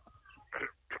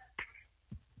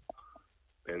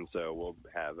 And so we'll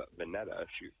have Vanetta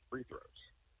shoot free throws.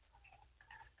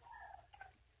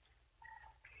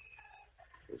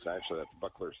 It's actually, that's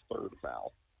Buckler's third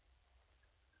foul.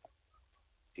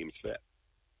 Team's fifth.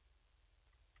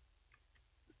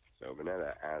 So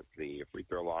Vanetta at the free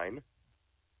throw line.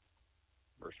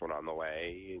 First one on the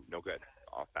way, no good.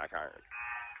 Off back iron.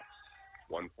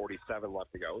 1:47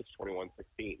 left to go. It's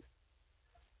 21-16.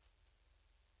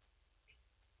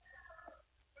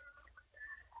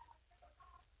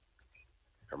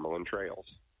 Cumberland trails.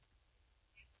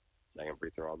 Second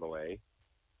free throw on the way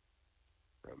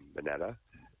from Vanetta.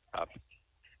 Up.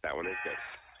 That one is good.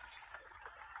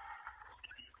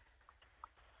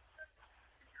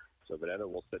 So Vanetta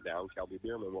will sit down. Kelby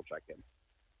Bierman will check in.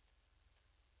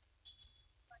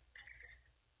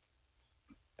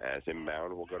 As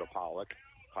inbound, we'll go to Pollock.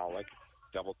 Pollock,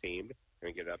 double teamed.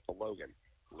 And get it up to Logan.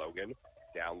 Logan,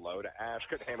 down low to Ash.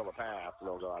 Couldn't handle the pass, and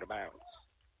it'll go out of bounds.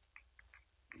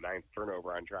 Ninth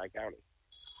turnover on Tri County.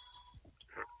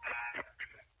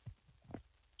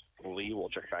 Lee will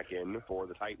check back in for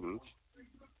the Titans,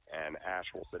 and Ash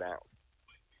will sit down.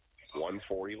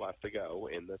 1:40 left to go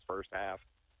in this first half.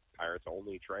 Pirates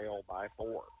only trail by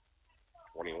 4.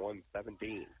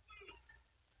 21-17.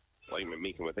 Blake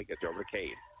McMeekin with it, gets over to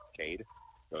Cade. Cade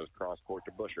goes cross court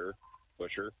to Busher.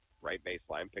 Busher, right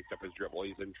baseline, picked up his dribble.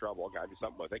 He's in trouble. Got to do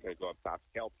something with it. Going to go up top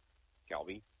to Kelby.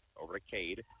 Kelby over to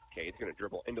Cade. Cade's going to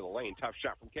dribble into the lane. Tough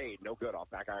shot from Cade. No good. Off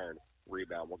back iron.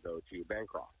 Rebound will go to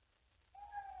Bancroft.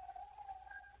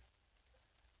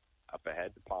 Up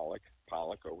ahead to Pollock.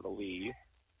 Pollock over to Lee.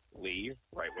 Lee,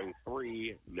 right wing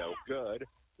three. No good.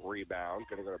 Rebound.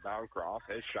 Going to go to Bancroft.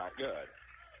 His shot good.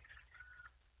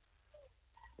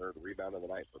 Third rebound of the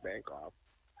night for Bancroft.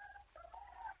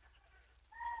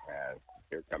 And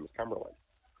here comes Cumberland.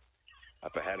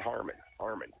 Up ahead, Harmon.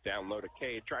 Harmon down low to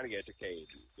Cade. Trying to get to Cade.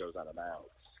 Goes out of bounds.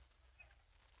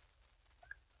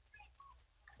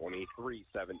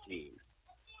 23-17.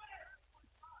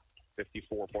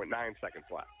 54.9 seconds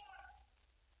left.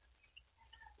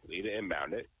 Lee to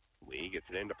inbound it. Lee gets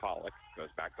it into Pollock. Goes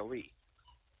back to Lee.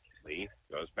 Lee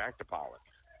goes back to Pollock.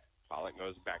 Pollock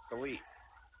goes back to Lee.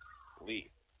 Lee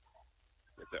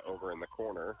gets it over in the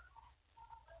corner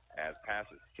as pass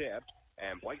is tipped.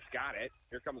 And Blake's got it.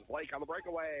 Here comes Blake on the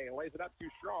breakaway. Lays it up too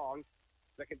strong.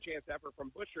 Second chance effort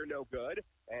from Busher, no good.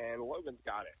 And Logan's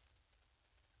got it.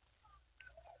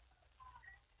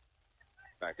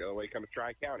 Back the other way comes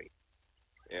Tri County.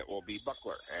 It will be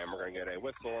Buckler. And we're going to get a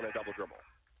whistle and a double dribble.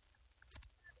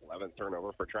 11th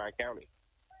turnover for Tri County.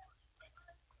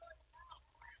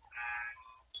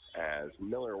 As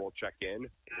Miller will check in.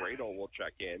 Radel will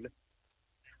check in.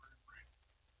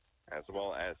 As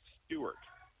well as Stewart.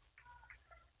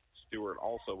 Stewart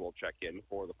also will check in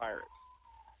for the Pirates.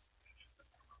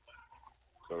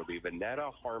 So it'll be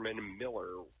Vanetta, Harmon,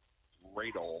 Miller,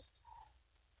 Radel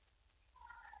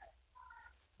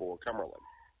for Cumberland.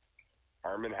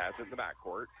 Harmon has it in the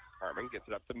backcourt. Harmon gets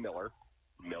it up to Miller.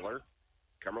 Miller.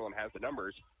 Cumberland has the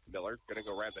numbers. Miller going to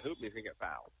go right at the hoop, and he's going to get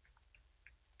fouled.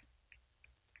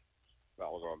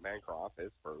 Foul will go on Bancroft,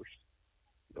 his first.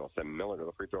 They'll send Miller to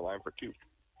the free throw line for 2.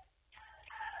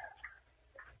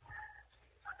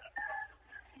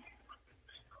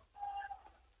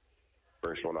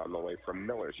 First one on the way from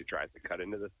Miller. She tries to cut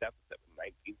into this deficit with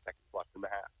 19 seconds left in the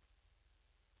half.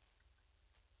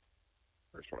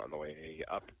 First one on the way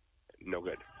up. No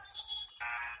good.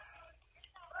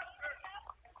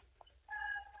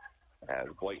 As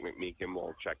Blake McMeekin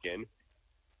will check in.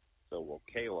 So will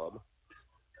Caleb.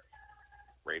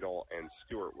 Radel and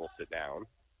Stewart will sit down.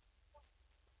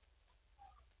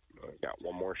 We've got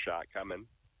one more shot coming.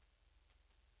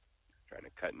 Trying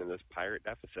to cut into this Pirate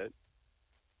deficit.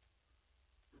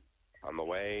 On the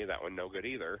way, that one no good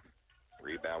either.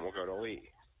 Rebound will go to Lee.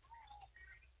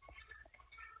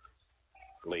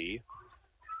 Lee.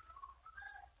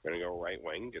 Going to go right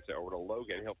wing. Gets it over to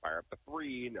Logan. He'll fire up the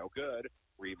three. No good.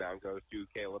 Rebound goes to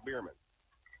Caleb Bierman.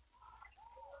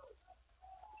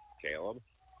 Caleb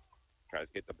tries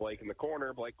to get to Blake in the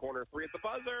corner. Blake corner three at the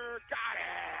buzzer. Got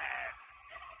it!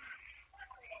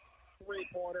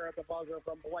 Three-pointer at the buzzer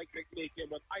from Blake McMeekin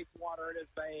with ice water in his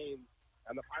veins.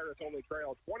 And the Pirates only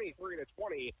trail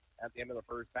 23-20 at the end of the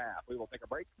first half. We will take a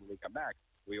break. When we come back,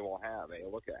 we will have a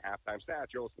look at halftime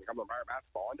stats. You're listening to Cumberland Pirate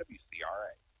Basketball on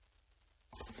WCRA.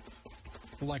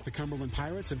 Like the Cumberland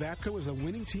Pirates, Evapco is a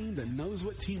winning team that knows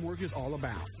what teamwork is all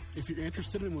about. If you're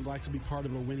interested and would like to be part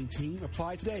of a winning team,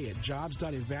 apply today at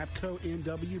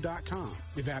jobs.evapconw.com.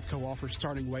 Evapco offers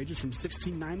starting wages from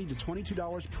 $16.90 to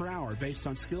 $22 per hour based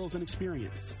on skills and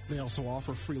experience. They also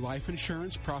offer free life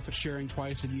insurance, profit sharing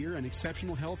twice a year, and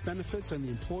exceptional health benefits and the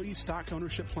employee stock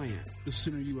ownership plan. The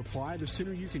sooner you apply, the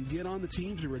sooner you can get on the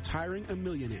team to retiring a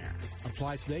millionaire.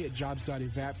 Apply today at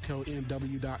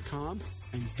jobs.evapconw.com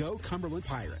and go Cumberland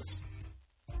Pirates.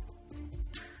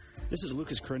 This is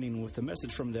Lucas Krenning with a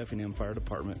message from the Effingham Fire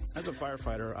Department. As a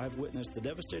firefighter, I've witnessed the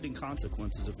devastating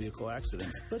consequences of vehicle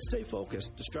accidents. Let's stay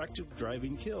focused. Distracted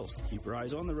driving kills. Keep your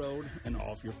eyes on the road and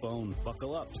off your phone.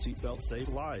 Buckle up. Seatbelts save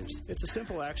lives. It's a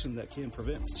simple action that can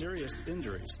prevent serious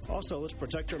injuries. Also, let's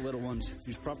protect our little ones.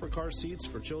 Use proper car seats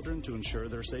for children to ensure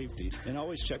their safety. And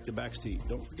always check the back seat.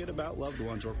 Don't forget about loved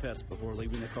ones or pets before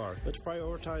leaving the car. Let's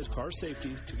prioritize car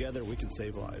safety. Together, we can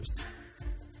save lives.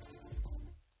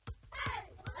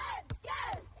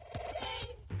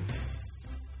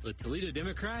 The Toledo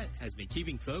Democrat has been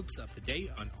keeping folks up to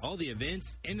date on all the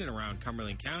events in and around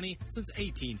Cumberland County since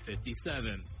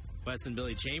 1857. Wes and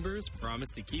Billy Chambers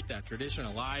promised to keep that tradition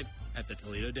alive at the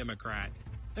Toledo Democrat.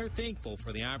 They're thankful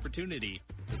for the opportunity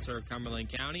to serve Cumberland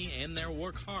County, and they'll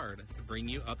work hard to bring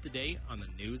you up to date on the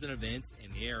news and events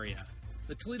in the area.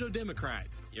 The Toledo Democrat,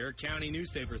 your county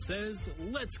newspaper, says,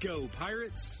 "Let's go,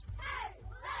 Pirates!" Hey,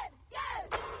 let's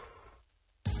go!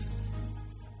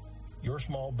 Your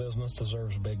small business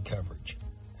deserves big coverage,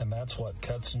 and that's what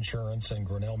Cuts Insurance and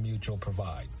Grinnell Mutual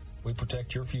provide. We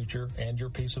protect your future and your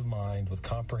peace of mind with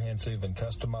comprehensive and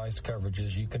customized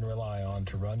coverages you can rely on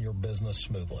to run your business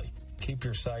smoothly. Keep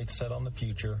your sights set on the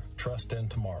future. Trust in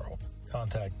tomorrow.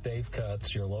 Contact Dave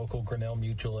Cuts, your local Grinnell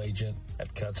Mutual agent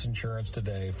at Cuts Insurance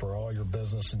today for all your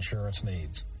business insurance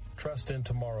needs. Trust in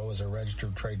Tomorrow is a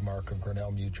registered trademark of Grinnell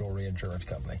Mutual Reinsurance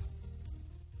Company.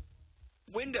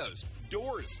 Windows,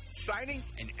 doors, siding,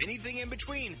 and anything in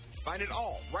between. Find it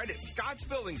all right at Scott's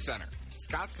Building Center.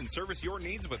 Scott's can service your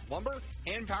needs with lumber,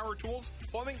 hand power tools,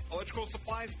 plumbing, electrical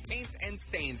supplies, paints, and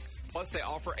stains. Plus, they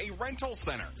offer a rental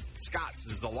center. Scott's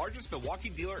is the largest Milwaukee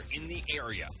dealer in the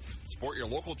area. Support your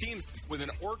local teams with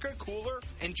an Orca cooler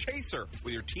and chaser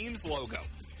with your team's logo.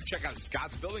 Check out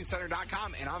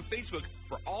scottsbuildingcenter.com and on Facebook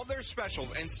for all their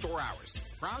specials and store hours.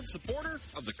 Proud supporter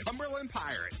of the Cumberland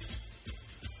Pirates.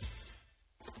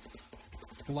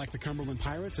 Like the Cumberland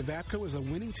Pirates, Evapco is a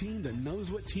winning team that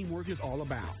knows what teamwork is all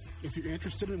about. If you're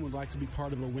interested and would like to be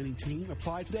part of a winning team,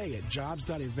 apply today at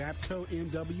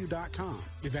jobs.evapconw.com.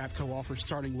 Evapco offers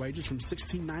starting wages from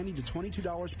 $16.90 to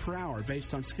 $22 per hour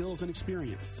based on skills and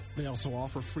experience. They also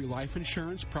offer free life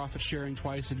insurance, profit sharing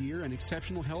twice a year, and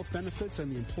exceptional health benefits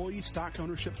and the employee stock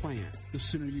ownership plan. The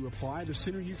sooner you apply, the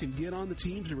sooner you can get on the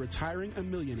team to retiring a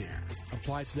millionaire.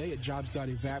 Apply today at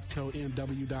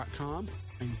jobs.evapconw.com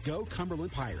and go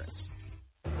Cumberland Pirates.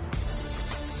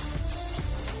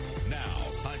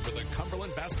 Now, time for the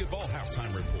Cumberland Basketball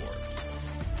Halftime Report.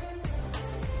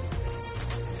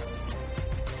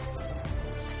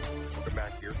 Welcome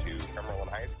back here to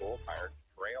Cumberland High School. Pirates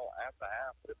trail at the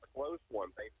half, but it's a close one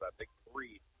thanks to that big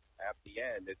three at the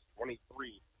end. It's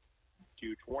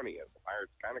 23-20 as the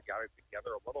Pirates kind of got it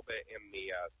together a little bit in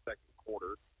the second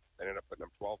quarter. They ended up putting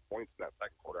up 12 points in that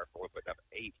second quarter after only putting up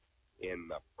 8 in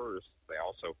the first. They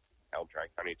also held Tri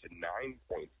County to 9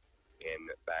 points in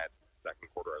that second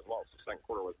quarter as well. So the second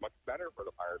quarter was much better for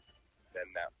the Pirates than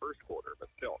that first quarter, but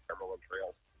still, Cumberland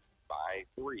trails by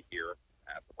 3 here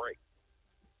at the break.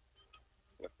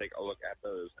 Let's take a look at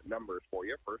those numbers for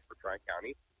you. First for Tri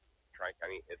County. Tri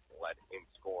County is led in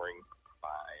scoring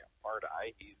by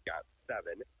Hardeye. He's got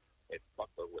 7. It's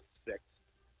Buckler with 6.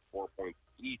 4 points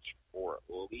each for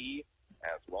Lee,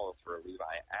 as well as for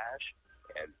Levi Ash,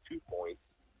 and 2 points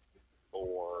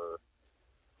for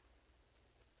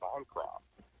Bancroft.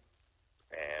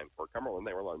 And for Cumberland,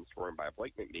 they were led in scoring by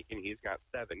Blake McMeekin. He's got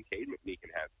 7. Cade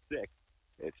McMeekin has 6.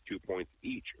 It's 2 points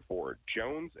each for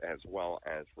Jones, as well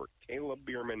as for Caleb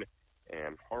Bierman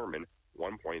and Harmon.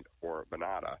 1 point for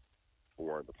Venata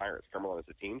for the Pirates. Cumberland as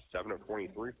a team, 7 of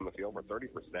 23 from the field for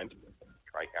 30%.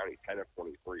 Tri-County, 10 of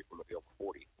 23 from the field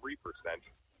for 43%.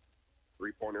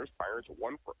 Three-pointers, Pirates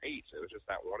 1 for 8. It was just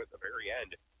that one at the very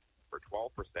end for 12%,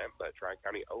 but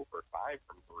Tri-County 0 for 5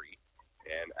 from 3.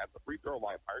 And at the free throw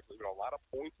line, Pirates leaving a lot of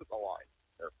points at the line.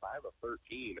 They're 5 of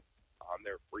 13 on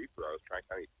their free throws.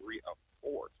 Tri-County 3 of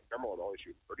 4. So Cumberland only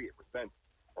shooting 38%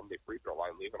 from the free throw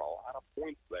line, leaving a lot of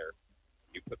points there.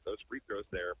 You put those free throws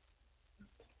there,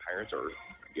 Pirates are,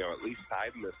 at least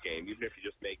tied in this game. Even if you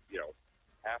just make,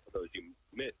 half of those, you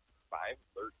miss 5 of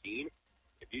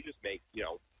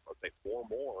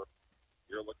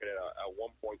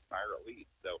Pirate lead.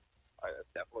 So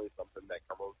it's definitely something that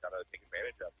Cumberland's got to take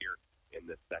advantage of here in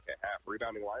the second half.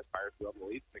 Rebounding-wise, Pirates do have the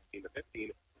lead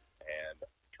 16-15, and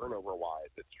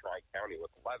turnover-wise, it's Tri County with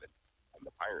 11, and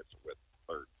the Pirates with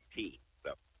 13.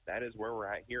 So that is where we're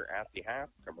at here at the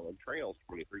half. Cumberland trails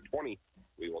 23-20.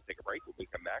 We will take a break. When we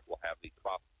come back, we'll have the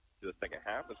tip-off to the second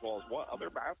half, as well as what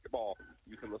other basketball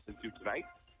you can listen to tonight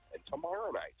and tomorrow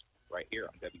night right here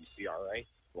on WCRA,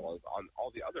 as well as on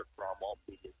all the other Cromwell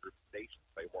Media Group stations.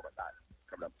 Say more about that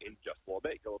coming up in just a little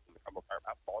bit. Go listen to Cumberland Pirate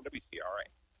basketball on WCRA.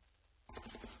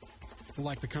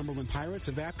 Like the Cumberland Pirates,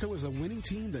 Evapco is a winning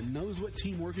team that knows what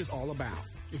teamwork is all about.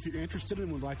 If you're interested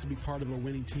and would like to be part of a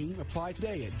winning team, apply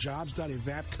today at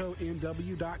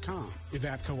jobs.evapconw.com.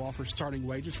 Evapco offers starting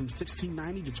wages from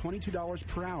 $16.90 to $22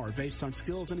 per hour based on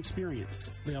skills and experience.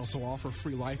 They also offer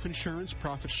free life insurance,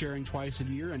 profit sharing twice a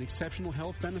year, and exceptional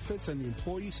health benefits and the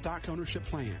employee stock ownership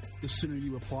plan. The sooner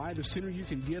you apply, the sooner you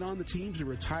can get on the team to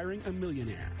retiring a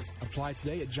millionaire. Apply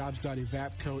today at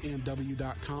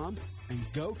jobs.evapconw.com and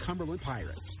go Cumberland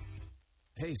Pirates.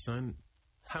 Hey, son,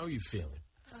 how are you feeling?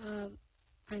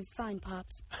 I'm fine,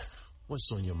 Pops.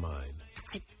 What's on your mind?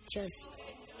 I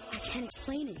can't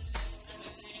explain it.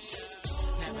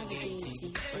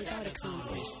 Navigating without a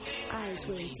compass, eyes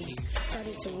waiting,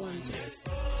 started to wonder.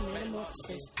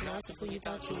 Metamorphosis, loss of who you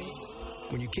thought you was.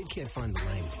 When your kid can't find the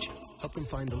language, help them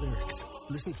find the lyrics.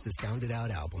 Listen to the Sound It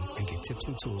Out album and get tips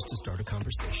and tools to start a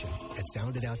conversation at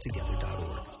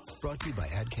soundidouttogether.org. Brought to you by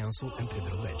Ad Council and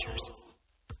Pivotal Ventures.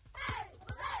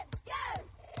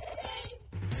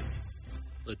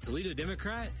 The Toledo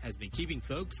Democrat has been keeping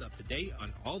folks up to date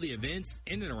on all the events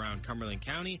in and around Cumberland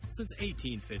County since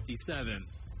 1857.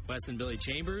 Wes and Billy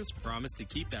Chambers promised to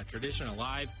keep that tradition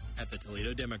alive at the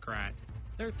Toledo Democrat.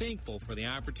 They're thankful for the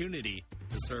opportunity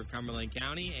to serve Cumberland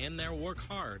County, and they'll work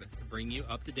hard to bring you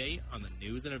up to date on the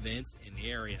news and events in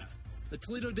the area. The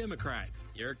Toledo Democrat,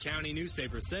 your county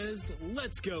newspaper, says,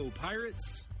 "Let's go,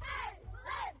 Pirates!"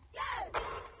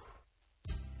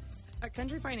 At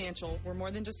Country Financial, we're more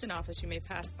than just an office you may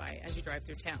pass by as you drive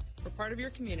through town. We're part of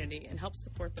your community and help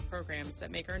support the programs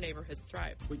that make our neighborhoods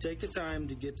thrive. We take the time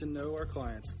to get to know our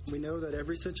clients. We know that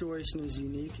every situation is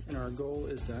unique, and our goal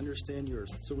is to understand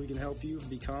yours so we can help you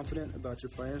be confident about your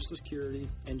financial security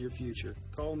and your future.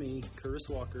 Call me, Curtis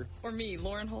Walker. Or me,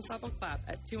 Lauren Holsapple-Clapp,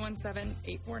 at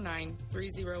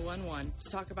 217-849-3011 to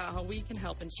talk about how we can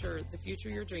help ensure the future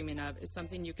you're dreaming of is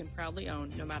something you can proudly own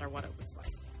no matter what it looks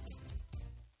like.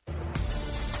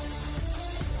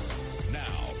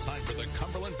 Now, time for the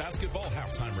Cumberland Basketball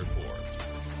Halftime Report.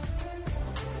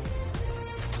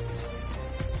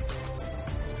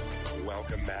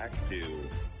 Welcome back to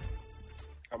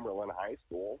Cumberland High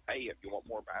School. Hey, if you want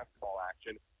more basketball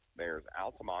action, there's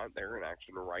Altamont. They're in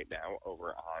action right now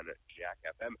over on Jack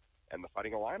FM. And the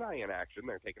Fighting Illini in action.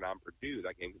 They're taking on Purdue.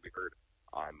 That game can be heard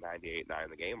on 98.9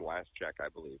 The Game. Last check, I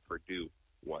believe Purdue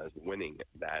was winning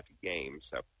that game.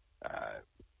 So,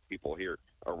 people here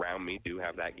around me do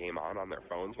have that game on their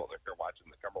phones while they're watching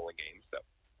the Cumberland game. So,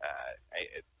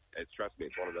 trust me,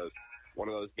 it's one of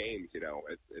those games. You know,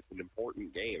 it's an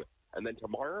important game. And then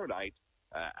tomorrow night,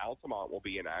 Altamont will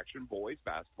be in action. Boys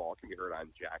basketball can be heard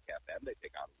on Jack FM. They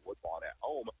take on Woodlawn at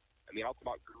home, and the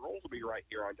Altamont girls will be right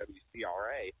here on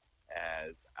WCRA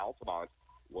as Altamont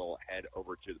will head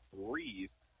over to the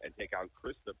Breeze and take on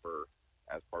Christopher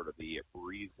as part of the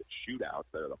Breeze shootout.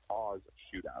 They're the Paws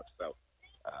shootout. So.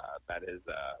 That is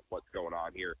what's going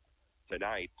on here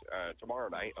tonight, tomorrow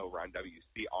night over on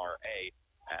WCRA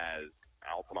as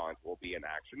Altamont will be in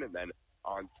action. And then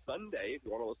on Sunday, if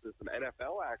you want to listen to some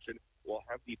NFL action, we'll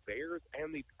have the Bears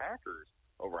and the Packers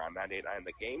over on 98.9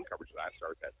 The Game. Coverage of that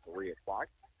starts at 3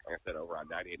 o'clock. Like I said, over on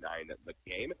 98.9 The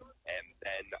Game. And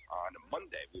then on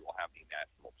Monday, we will have the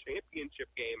National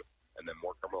Championship game and then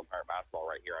more Cumberland Pirate basketball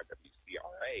right here on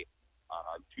WCRA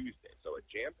on Tuesday. So a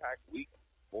jam-packed week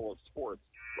full of sports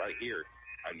right here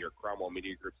on your Cromwell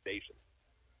Media Group station.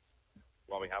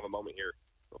 While we have a moment here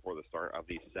before the start of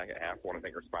the second half, I want to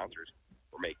thank our sponsors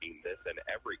for making this and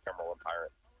every Cumberland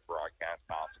Pirate broadcast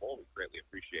possible. We greatly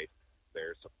appreciate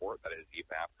their support. That is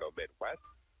Evapco Midwest,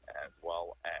 as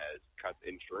well as Cuts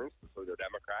Insurance, the Toledo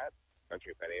Democrat,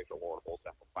 Country Financial, Lauren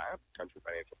Holsapple-Clapp, Country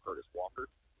Financial, Curtis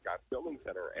Walker, Scott's Building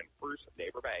Center, and First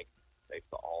Neighbor Bank. Thanks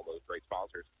to all those great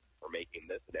sponsors for making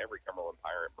this and every Cumberland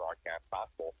Pirate broadcast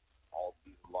possible all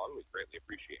season long. We greatly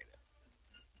appreciate it.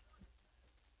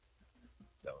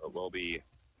 So it will be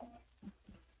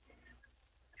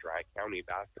Tri County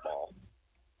basketball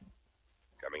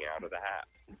coming out of the half.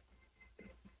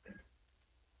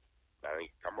 I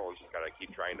think Cumberland's just got to keep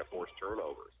trying to force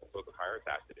turnovers. That's what the Pirates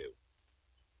have to do.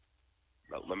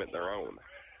 But limit their own.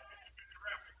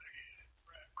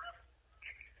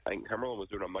 I think Cumberland was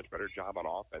doing a much better job on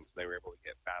offense. They were able to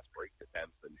get fast break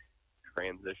attempts and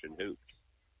transition hoops.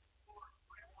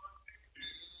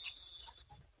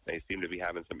 They seem to be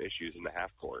having some issues in the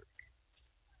half court,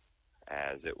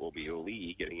 as it will be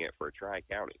Lee getting it for Tri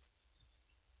County.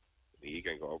 Lee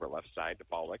going to go over left side to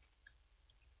Pollock.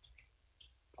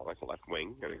 Pollock left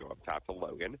wing, going to go up top to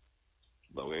Logan.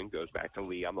 Logan goes back to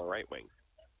Lee on the right wing.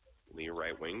 Lee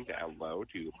right wing down low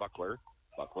to Buckler.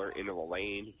 Buckler into the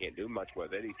lane. He can't do much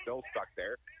with it. He's still stuck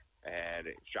there. And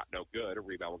shot no good. A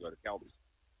rebound will go to Kelby.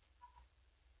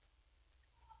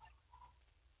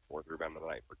 Fourth rebound of the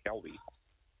night for Kelby.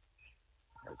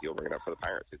 As he'll bring it up for the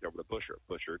Pirates. It's over to Busher.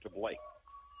 Busher to Blake.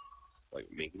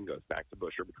 Blake Meekin goes back to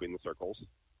Busher between the circles.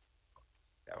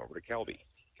 Now over to Kelby.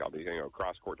 Kelby's going to go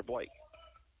cross court to Blake.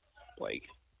 Blake,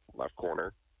 left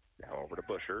corner. Now over to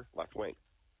Busher, left wing.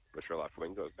 Busher left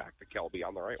wing goes back to Kelby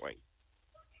on the right wing.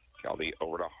 Kelby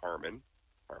over to Harmon.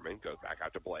 Harmon goes back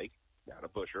out to Blake. Now to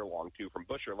Busher. Long two from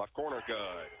Busher. Left corner.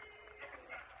 Good.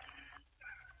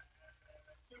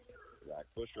 Zach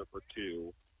Busher for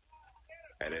two.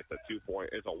 And it's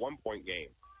a 1-point game.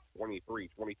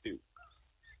 23-22.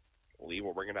 Lee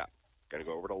will bring it up. Going to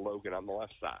go over to Logan on the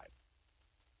left side.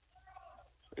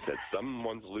 They said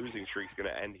someone's losing streak's going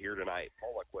to end here tonight.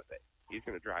 Pollock with it. He's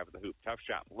going to drive with the hoop. Tough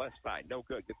shot. Left side. No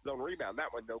good. Gets his own rebound.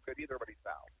 That one no good either, but he's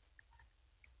fouled.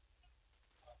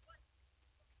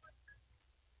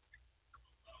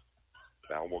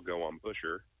 Foul will go on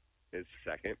Busher. His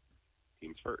second.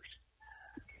 Team's first.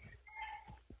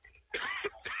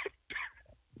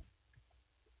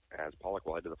 As Pollock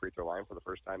will head to the free throw line for the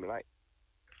first time tonight.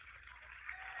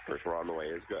 First one on the way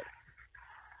is good.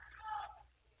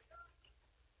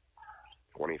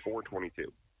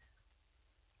 24-22.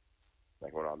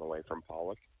 Second one on the way from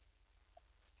Pollock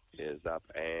is up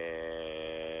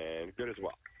and good as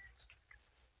well.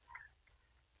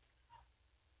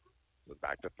 So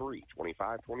back to three,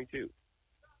 25-22.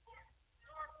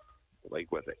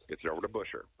 Blake with it. Gets it over to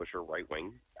Busher. Busher right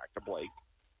wing. Back to Blake.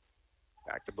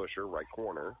 Back to Busher, right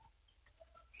corner.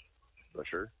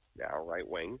 Busher, now right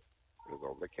wing. Goes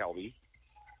over to Kelby.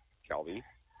 Kelby.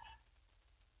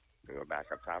 Go back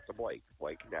up top to Blake.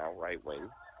 Blake now right wing.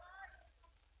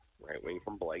 Right wing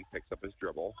from Blake. Picks up his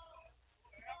dribble.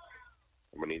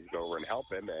 Someone needs to go over and help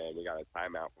him, and we got a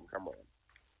timeout from Cumberland.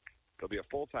 There'll be a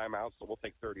full timeout, so we'll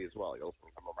take 30 as well. You'll listen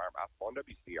to Cumberland Basketball on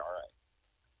WCRA.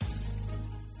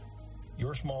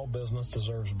 Your small business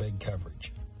deserves big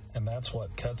coverage, and that's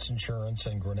what Cuts Insurance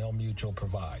and Grinnell Mutual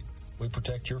provide. We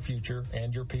protect your future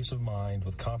and your peace of mind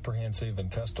with comprehensive and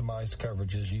customized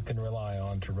coverages you can rely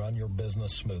on to run your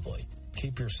business smoothly.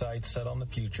 Keep your sights set on the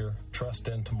future. Trust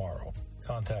in tomorrow.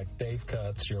 Contact Dave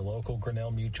Cuts, your local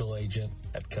Grinnell Mutual agent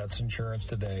at Cuts Insurance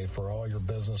today for all your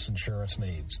business insurance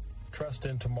needs. Trust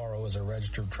in Tomorrow is a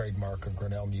registered trademark of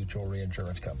Grinnell Mutual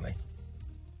Reinsurance Company.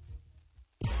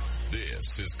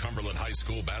 This is Cumberland High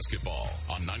School basketball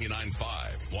on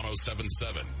 99.5,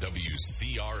 107.7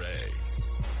 WCRA.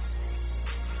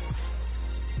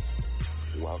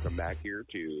 Welcome back here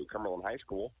to Cumberland High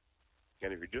School.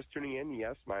 And if you're just tuning in,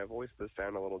 yes, my voice does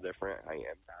sound a little different. I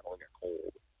am battling a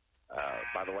cold.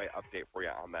 By the way, update for you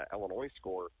on that Illinois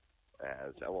score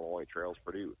as Illinois trails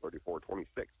Purdue 34-26,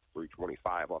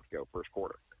 3:25 left to go first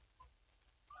quarter.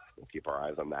 We'll keep our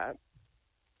eyes on that.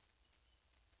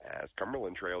 As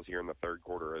Cumberland trails here in the third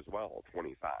quarter as well,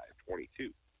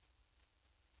 25-22.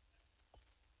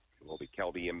 Will be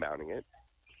Kelby inbounding it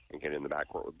and get in the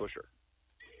backcourt with Busher.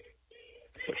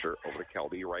 Busher over to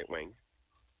Kelby, right wing.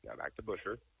 Now back to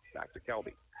Busher, back to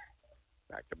Kelby.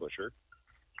 Back to Busher.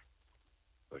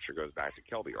 Busher goes back to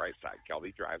Kelby, right side.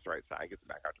 Kelby drives right side, gets it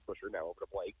back out to Busher. Now over to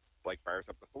Blake. Blake fires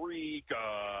up the three.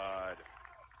 Good.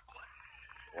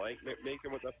 Blake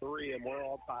McMeekin with the three, and we're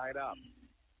all tied up.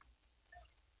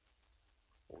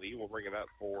 Lee will bring it up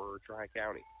for Tri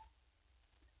County.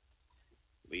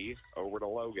 Lee over to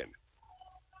Logan.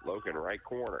 Logan, right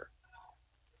corner.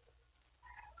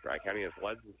 Tri County has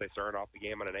led since they started off the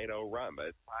game on an 8-0 run, but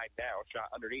it's tied now. Shot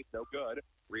underneath, no good.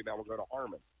 Rebound will go to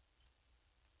Harmon.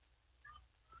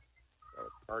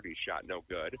 Party shot, no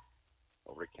good.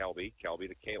 Over to Kelby. Kelby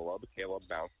to Caleb. Caleb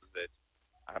bounces it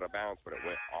out of bounds, but it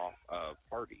went off of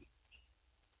Party.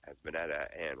 As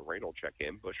Bonetta and Radel check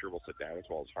in, Busher will sit down as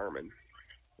well as Harmon.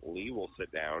 Lee will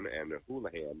sit down, and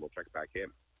Houlihan will check back in.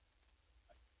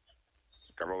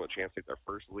 Cumberland with a chance to take their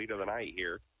first lead of the night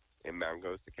here. Inbound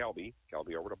goes to Kelby.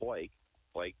 Kelby over to Blake.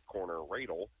 Blake corner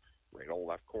Radel. Radel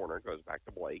left corner goes back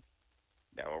to Blake.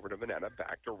 Now over to Vanetta.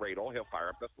 Back to Radel. He'll fire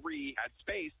up the three. Had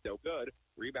space. No good.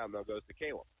 Rebound, though, goes to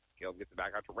Caleb. Caleb gets it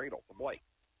back out to Radel for Blake.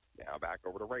 Now back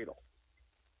over to Radel.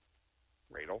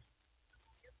 Radel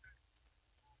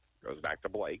Goes back to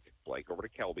Blake. Blake over to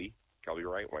Kelby. Kelby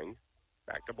right wing.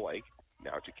 Back to Blake.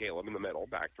 Now to Caleb in the middle.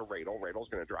 Back to Radel. Radel's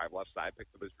going to drive left side,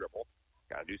 picks up his dribble.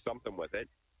 Got to do something with it.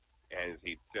 And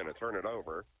he's going to turn it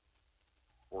over.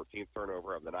 14th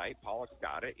turnover of the night. Pollock's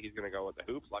got it. He's going to go with the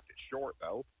hoops. Left it short,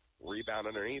 though. Rebound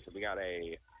underneath. And we got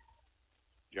a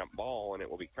jump ball, and it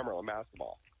will be Cumberland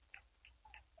basketball.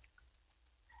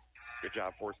 Good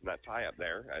job forcing that tie up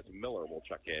there as Miller will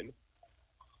check in.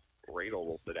 Radel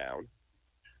will sit down.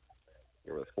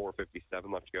 There was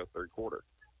 4:57 left to go, third quarter.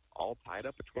 All tied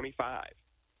up at 25.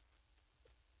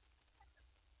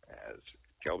 As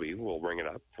Kelby will bring it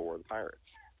up for the Pirates.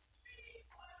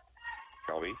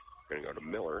 Kelby going to go to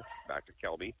Miller. Back to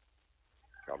Kelby.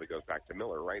 Kelby goes back to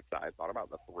Miller, right side. Thought about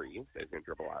the three. He's going to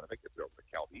dribble out of it. Gets it over to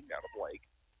Kelby. Now to Blake.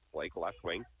 Blake left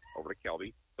wing. Over to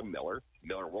Kelby. To Miller.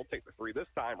 Miller will take the three this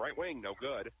time. Right wing. No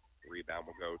good. Rebound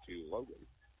will go to Logan.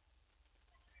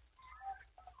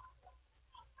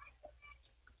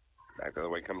 Back the other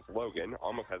way comes Logan.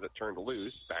 Almost has it turned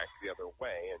loose. Back the other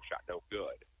way and shot no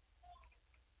good.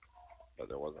 But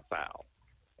there was a foul.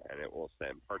 And it will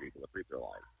send Party to the free throw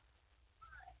line.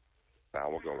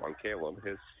 Foul will go on Caleb,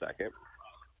 his second.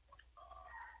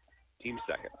 Team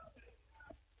second.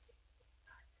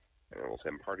 And it will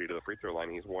send Party to the free throw line.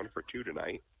 He's 1 for 2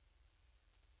 tonight.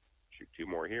 Shoot 2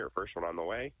 more here. First one on the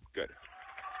way. Good.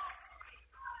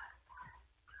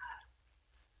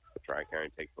 The Tri County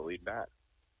takes the lead back.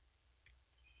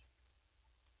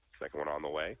 Second one on the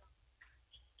way.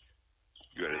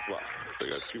 Good as well. So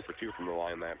he goes 2 for 2 from the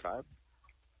line that time.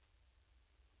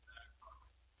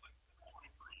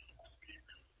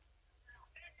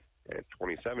 And it's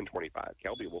 27-25.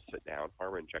 Kelby will sit down.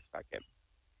 Harmon checks back in.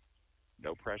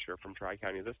 No pressure from Tri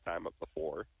County this time up the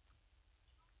 4.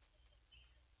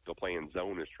 Still playing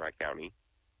zone is Tri County.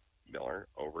 Miller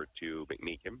over to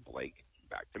McMeekin. Blake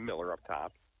back to Miller up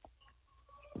top.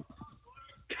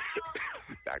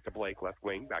 Back to Blake, left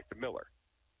wing, back to Miller.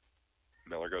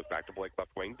 Miller goes back to Blake,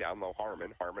 left wing, down low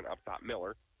Harmon. Harmon up top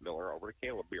Miller. Miller over to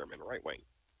Caleb Bierman, right wing.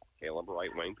 Caleb right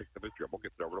wing, picks up his dribble,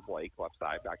 gets it over to Blake, left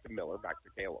side, back to Miller, back to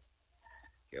Caleb.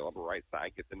 Caleb right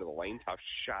side, gets into the lane, tough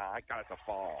shot, got it to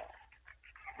fall.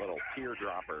 Little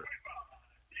teardropper.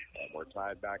 And we're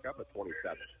tied back up at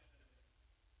 27.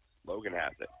 Logan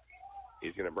has it.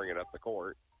 He's going to bring it up the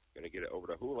court. Going to get it over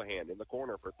to Houlihan in the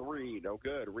corner for 3. No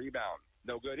good. Rebound.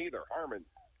 No good either. Harmon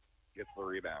gets the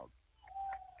rebound.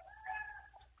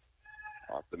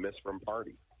 Off the miss from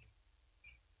Party.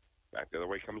 Back the other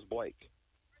way comes Blake.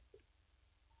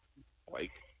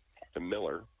 Blake to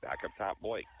Miller. Back up top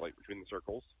Blake. Blake between the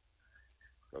circles.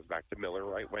 Goes back to Miller,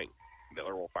 right wing.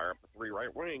 Miller will fire up the 3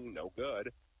 right wing. No good.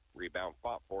 Rebound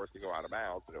fought for us to go out of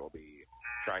bounds, and it will be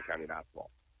Tri-County basketball.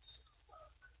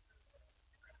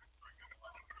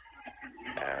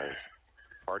 As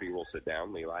Party will sit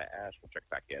down, Levi Ash will check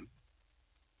back in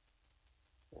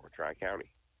for Tri-County.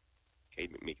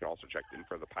 Cade McMeekin also checked in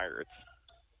for the Pirates.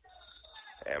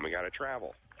 And we got a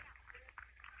travel.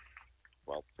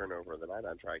 12th turnover of the night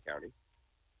on Tri-County.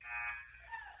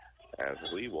 As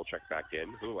Lee will check back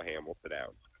in, Houlihan will sit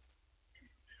down.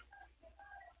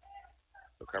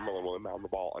 So Cumberland will inbound the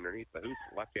ball underneath the hoop,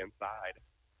 left-hand side.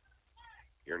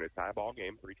 Here in a tie ball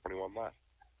game, 3:21 left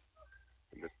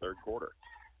in this third quarter.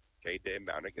 Cade to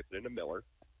inbound it, gets it into Miller.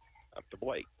 Up to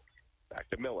Blake. Back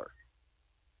to Miller.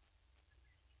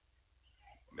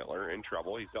 Miller in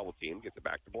trouble. He's double-teamed. Gets it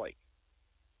back to Blake.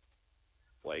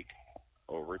 Blake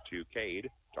over to Cade,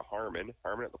 to Harmon.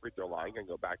 Harmon at the free throw line. Going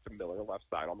to go back to Miller, left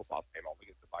side on the soft panel.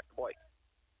 Gets it back to Blake.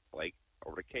 Blake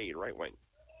over to Cade, right wing.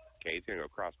 Cade's going to go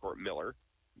cross-court Miller.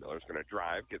 Miller's going to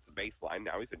drive, gets the baseline.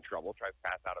 Now he's in trouble. Tries to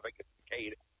pass out of it. Gets to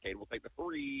Cade. Cade will take the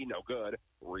 3. No good.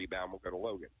 Rebound will go to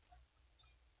Logan.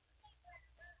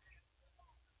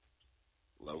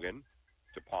 Logan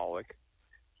to Pollock.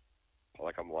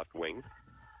 Pollock on the left wing.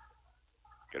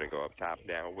 Going to go up top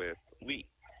now with Lee.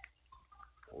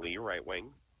 Lee, right wing.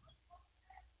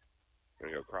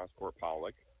 Going to go cross-court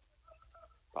Pollock.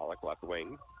 Pollock, left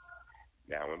wing.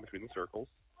 Now in between the circles.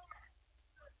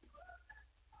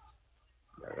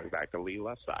 Now going back to Lee,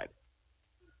 left side.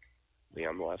 Lee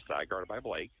on the left side, guarded by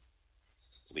Blake.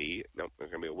 Lee, nope,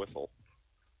 there's going to be a whistle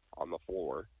on the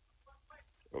floor.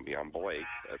 It'll be on Blake.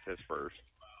 That's his first.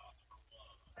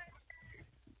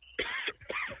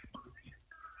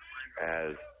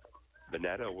 As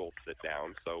Veneta will sit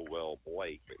down, so will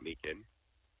Blake McMeekin.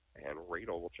 And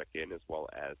Radel will check in as well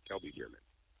as Kelby Bierman.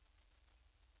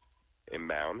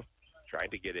 Inbound,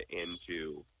 tried to get it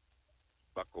into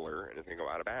Buckler, and it's going to go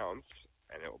out of bounds,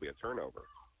 and it will be a turnover.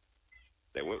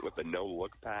 They went with a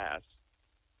no-look pass,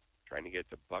 trying to get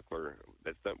to Buckler.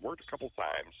 That's worked a couple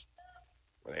times,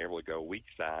 where they were able to go weak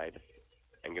side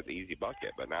and get the easy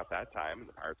bucket, but not that time.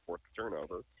 The Pirates force the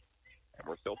turnover, and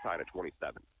we're still tied at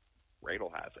 27.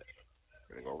 Radel has it.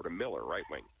 Going to go over to Miller, right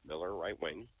wing. Miller, right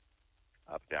wing.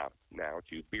 Up now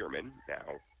to Bierman.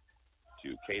 Now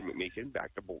to Cade McMeekin.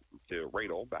 Back to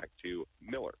Radel. Back to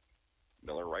Miller.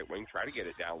 Miller, right wing. Try to get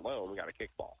it down low. We got a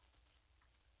kickball.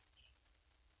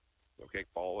 No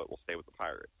kickball. It will stay with the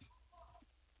Pirates.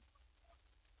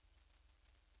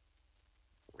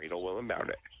 Radel will inbound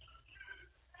it.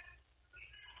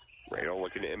 Radel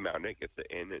looking to inbound it. Gets it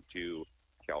in to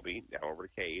Kelby. Now over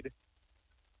to Cade.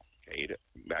 Cade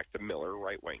back to Miller,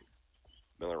 right wing.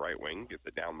 Miller, right wing. Gets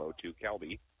it down low to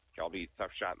Kelby. Kelby,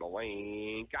 tough shot in the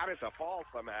lane. Got it to fall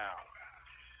somehow.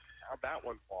 How'd that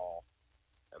one fall?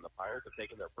 And the Pirates have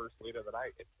taken their first lead of the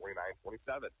night. It's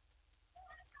 29-27.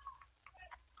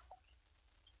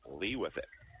 Lee with it.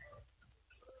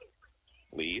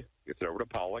 Lee gets it over to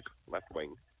Pollock, left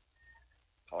wing.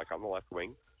 Pollock on the left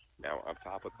wing. Now up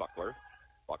top with Buckler.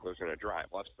 Buckler's going to drive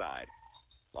left side.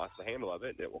 Lost the handle of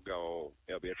it. It'll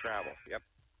be a travel. Yep.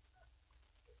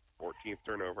 14th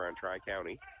turnover on Tri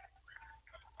County.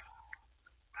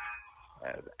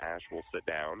 As Ash will sit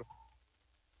down.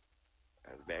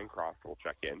 As Bancroft will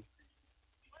check in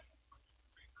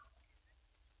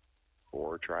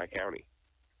for Tri County.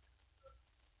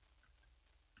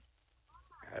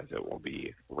 As it will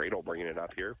be Radel bringing it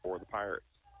up here for the Pirates.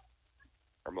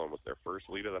 Cumberland was their first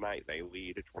lead of the night. They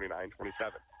lead at 29-27.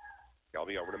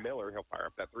 Kelby over to Miller. He'll fire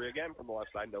up that three again from the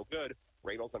left side. No good.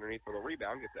 Radel's underneath for the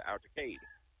rebound. Gets it out to Cade.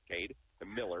 Cade to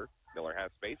Miller. Miller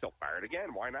has space. He'll fire it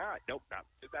again. Why not? Nope, not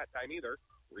that time either.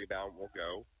 Rebound will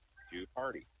go to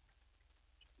Party.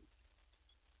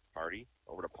 Party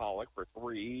over to Pollock for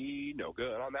three. No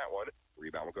good on that one.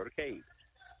 Rebound will go to Cade.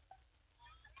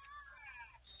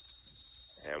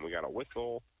 And we got a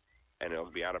whistle, and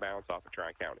it'll be out of bounds off of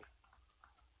Tri County.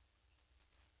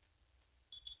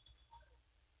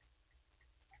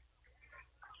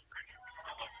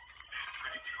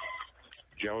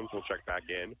 Jones will check back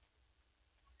in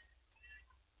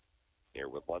here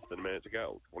with less than a minute to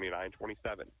go.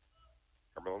 29-27.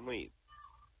 Cumberland leads.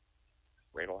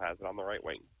 Radel has it on the right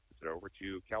wing. Puts it over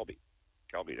to Kelby.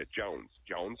 Kelby to Jones.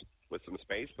 Jones with some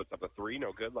space. Puts up a three.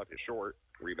 No good. Left it short.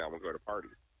 Rebound will go to Party.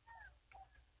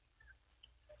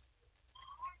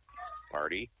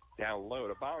 Party down low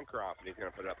to Bancroft, and he's going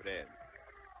to put it up and in.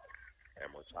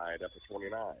 And we're tied up at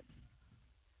 29.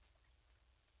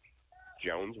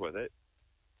 Jones with it.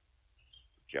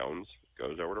 Jones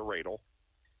goes over to Radel.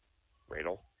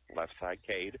 Radel, left side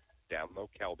Cade. Down low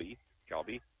Kelby.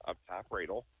 Kelby, up top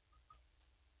Radel.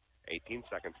 18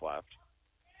 seconds left.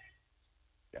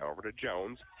 Now over to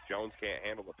Jones. Jones can't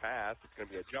handle the pass. It's going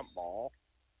to be a jump ball.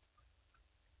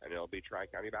 And it'll be Tri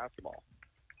County basketball.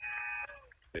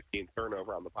 15th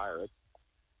turnover on the Pirates.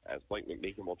 As Blake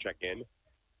McMeekin will check in.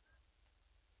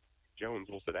 Jones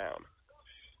will sit down.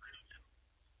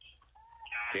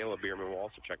 Caleb Bierman will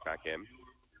also check back in.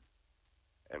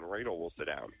 And Radel will sit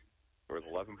down. There was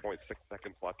 11.6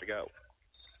 seconds left to go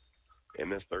in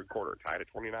this third quarter, tied at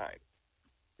 29.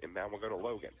 Inbound will go to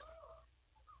Logan.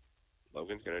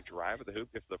 Logan's going to drive at the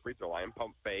hoop, gets to the free throw line,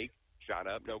 pump fake, shot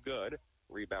up, no good.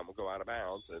 Rebound will go out of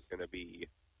bounds, and it's going to be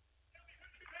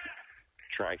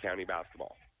Tri County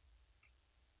basketball.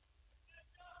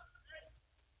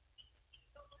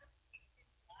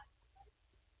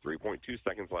 .2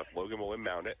 seconds left. Logan will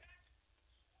inbound it.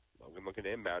 Logan looking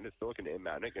to inbound it. Still looking to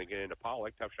inbound it. Going to get into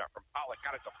Pollock. Tough shot from Pollock.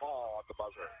 Got it to fall at the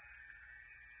buzzer.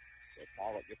 So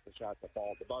Pollock gets the shot to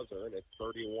fall at the buzzer, and it's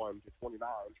 31-29.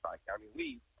 Tri County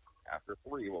leads after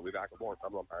three. We'll be back with more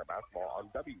Cumberland Pirate basketball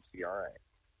on WCRA.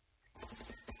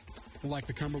 Like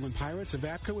the Cumberland Pirates,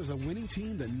 Evapco is a winning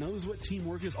team that knows what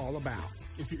teamwork is all about.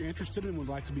 If you're interested and would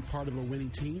like to be part of a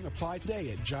winning team, apply today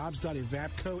at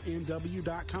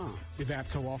jobs.evapconw.com.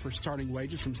 Evapco offers starting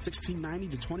wages from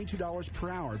 $16.90 to $22 per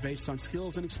hour based on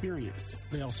skills and experience.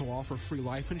 They also offer free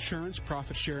life insurance,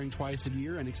 profit sharing twice a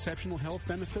year, and exceptional health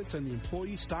benefits and the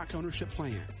employee stock ownership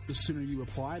plan. The sooner you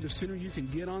apply, the sooner you can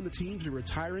get on the team to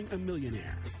retiring a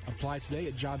millionaire. Apply today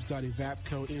at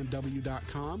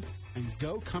jobs.evapconw.com and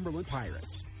go Cumberland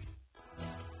Pirates.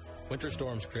 Winter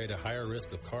storms create a higher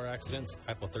risk of car accidents,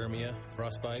 hypothermia,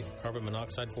 frostbite, carbon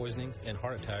monoxide poisoning, and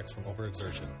heart attacks from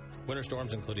overexertion. Winter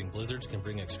storms, including blizzards, can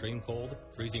bring extreme cold,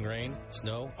 freezing rain,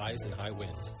 snow, ice, and high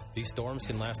winds. These storms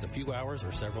can last a few hours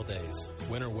or several days.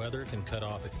 Winter weather can cut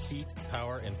off heat,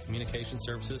 power, and communication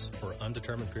services for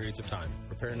undetermined periods of time.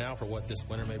 Prepare now for what this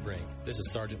winter may bring. This is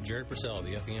Sergeant Jared Purcell of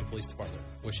the Effingham Police Department,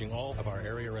 wishing all of our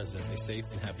area residents a safe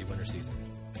and happy winter season.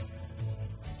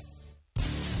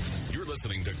 You're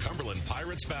listening to Cumberland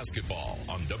Pirates basketball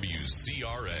on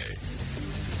WCRA.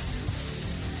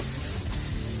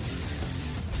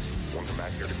 Welcome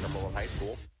back here to Cumberland High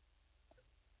School.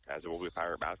 As it will be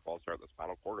Pirate basketball start this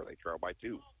final quarter. They trail by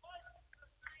 2.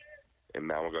 And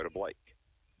now we'll go to Blake.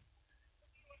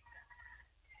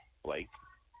 Blake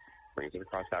brings it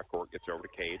across half court, gets it over to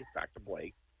Cade, back to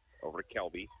Blake, over to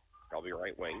Kelby. Kelby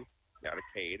right wing, now to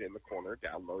Cade in the corner,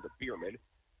 down low to Bierman.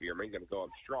 Bierman going to go up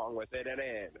strong with it and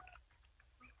in.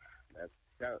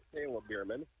 That's Caleb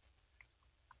Bierman.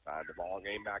 Tied the ball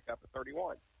game back up at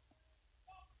 31.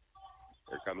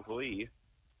 Here comes Lee.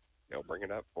 He'll bring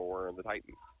it up for the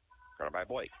Titans. Started by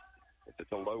Blake. It's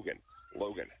to Logan.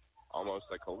 Logan. Almost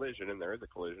a collision, and there is a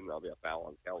collision. That'll be a foul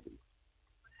on Kelby.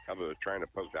 Kelby was trying to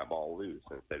poke that ball loose,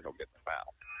 and instead he'll get the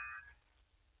foul.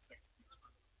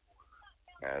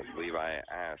 As Levi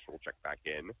Ash will check back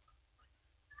in.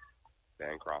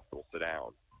 Dan Croft will sit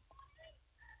down.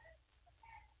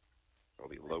 It'll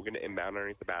be Logan inbound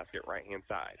underneath the basket, right-hand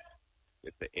side.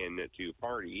 Gets the in to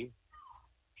Party.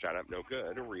 Shot up, no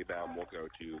good. A rebound will go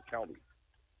to Kelby.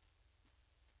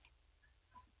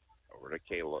 Over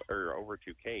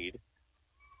to Cade.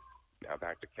 Now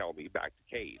back to Kelby, back to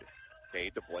Cade.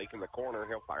 Cade to Blake in the corner.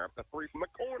 He'll fire up the 3 from the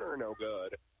corner. No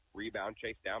good. Rebound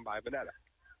chased down by Vanetta.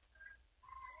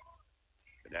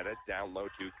 Vanetta down low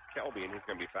to Kelby, and he's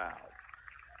going to be fouled.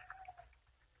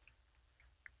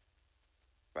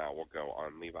 Foul will go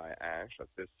on Levi Ash. That's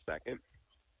his second.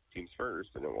 Team's first,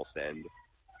 and it will send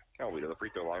Kelby to the free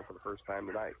throw line for the first time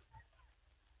tonight.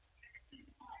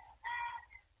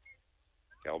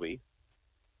 Kelby.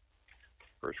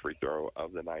 First free throw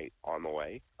of the night on the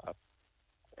way. Up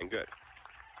and good.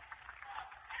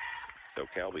 So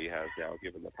Kelby has now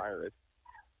given the Pirates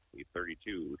the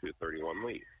 32-31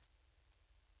 lead.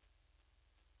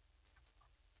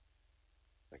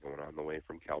 Second one on the way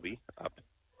from Kelby. Up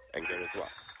and good as well.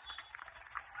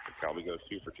 So Kelby goes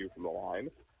 2 for 2 from the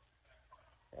line.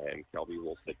 And Kelby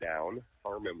will sit down.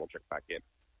 Harmon will check back in.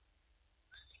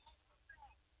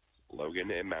 Logan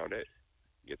inbound it.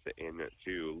 Gets it in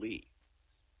to Lee.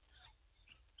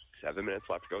 7 minutes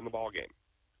left to go in the ball game.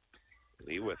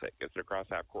 Lee with it. Gets it across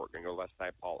half court. Going to go left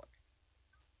side Pollock.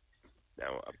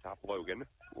 Now up top Logan.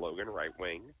 Logan right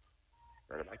wing.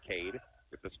 Running by Cade.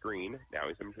 Gets the screen. Now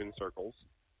he's in between the circles.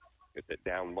 Gets it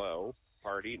down low.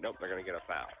 Party. Nope, they're going to get a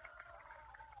foul.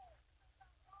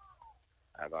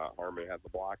 I thought Harmon had the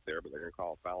block there, but they're going to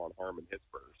call a foul on Harmon hits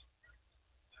first.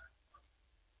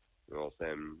 They'll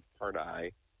send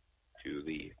Pardai to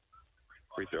the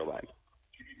free throw line.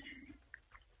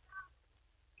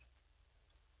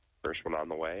 First one on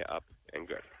the way, up and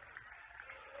good.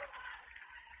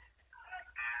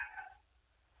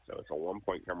 So it's a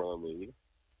 1-point Cumberland lead.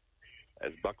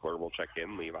 As Buckler will check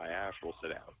in, Levi Ash will sit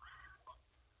down.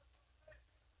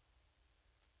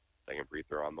 Second free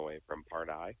throw on the way from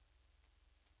Pardai.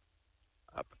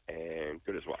 Up and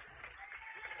good as well.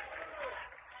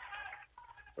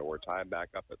 So we're tied back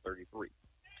up at 33.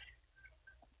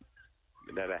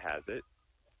 Mineta has it,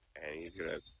 and he's going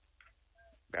to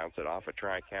bounce it off at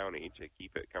Tri County to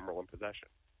keep it Cumberland possession.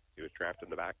 He was trapped in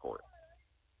the backcourt.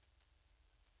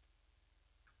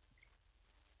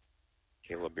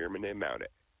 Caleb Bierman inbound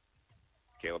it.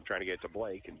 Caleb trying to get it to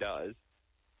Blake, and does.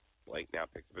 Blake now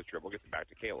picks up his dribble, gets it back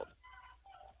to Caleb.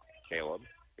 Caleb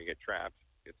can get trapped,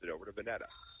 gets it over to Vanetta.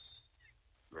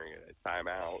 We're going to get a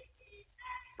timeout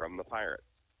from the Pirates.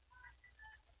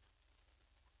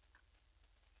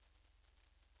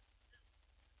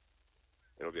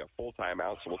 It'll be a full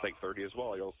timeout, so we'll take 30 as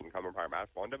well. You'll see Cumberland Pirate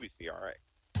basketball on WCRA.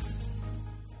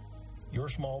 Your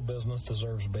small business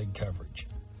deserves big coverage,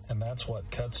 and that's what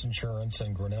Cuts Insurance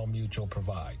and Grinnell Mutual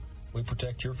provide. We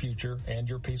protect your future and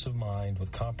your peace of mind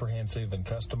with comprehensive and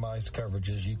customized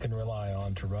coverages you can rely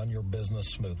on to run your business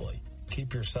smoothly.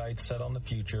 Keep your sights set on the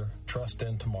future. Trust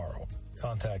in tomorrow.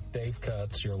 Contact Dave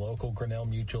Cuts, your local Grinnell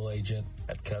Mutual agent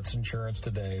at Cuts Insurance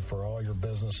today for all your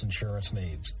business insurance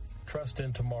needs. Trust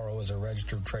in Tomorrow is a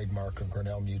registered trademark of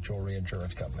Grinnell Mutual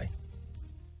Reinsurance Company.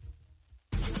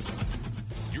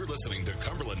 You're listening to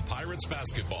Cumberland Pirates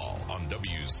basketball on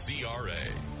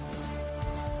WCRA.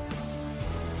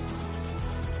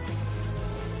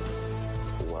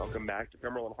 Welcome back to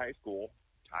Cumberland High School.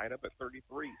 Tied up at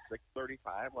 33,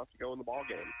 6:35 left to go in the ball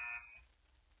game.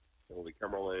 It'll be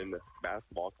Cumberland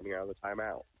basketball coming out of the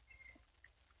timeout.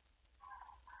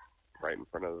 Right in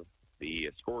front of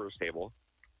the scorer's table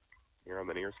here on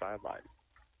the near sideline.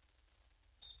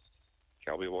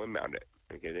 Kelby will inbound it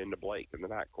and get into Blake in the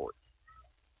backcourt.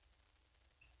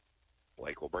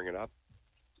 Blake will bring it up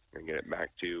and get it back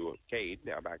to Cade.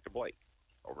 Now back to Blake.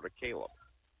 Over to Caleb.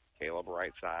 Caleb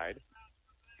right side.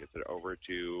 Gets it over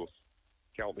to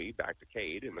Kelby. Back to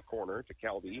Cade in the corner to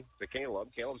Kelby to Caleb.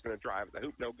 Caleb's going to drive the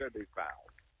hoop. No good. He's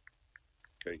fouled.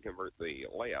 Couldn't convert the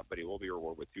layup, but he will be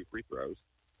rewarded with 2 free throws.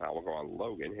 Foul will go on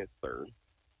Logan, his third.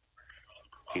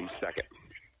 Team second.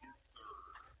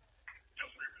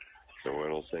 So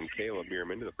it'll send Caleb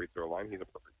Bierman to the free throw line. He's a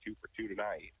perfect 2 for 2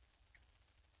 tonight.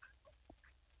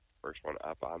 First one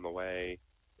up on the way,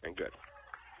 and good.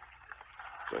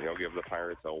 So he'll give the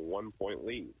Pirates a 1-point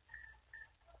lead.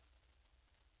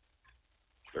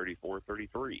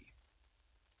 34-33.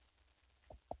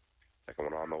 Second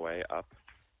one on the way, up.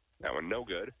 That one no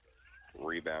good.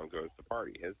 Rebound goes to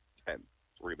Party. His 10th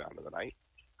rebound of the night.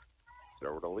 It's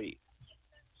over to Lee.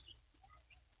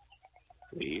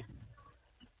 Lee.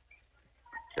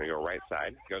 Going to go right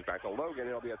side. Goes back to Logan.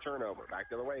 It'll be a turnover. Back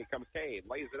the other way comes Cade.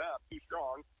 Lays it up. Too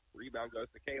strong. Rebound goes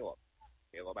to Caleb.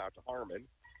 Caleb out to Harmon.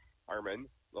 Harmon,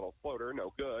 little floater.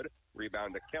 No good.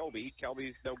 Rebound to Kelby.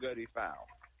 Kelby's no good. He's fouled.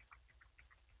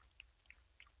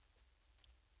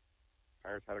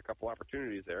 Pirates had a couple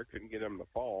opportunities there. Couldn't get him to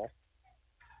fall.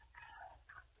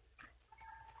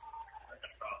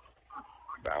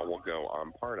 Foul will go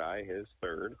on Pardai, his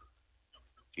third.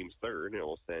 Team's third, and it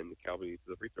will send Kelby to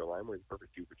the free throw line where he's a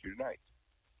perfect 2 for 2 tonight.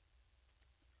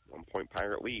 1-point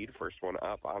Pirate lead. First one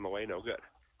up on the way, no good.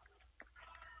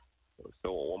 So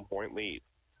still a 1-point lead.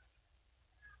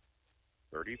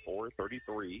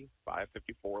 34-33,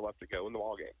 5:54 left to go in the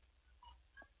ballgame.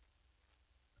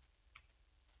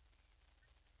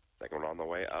 Second one on the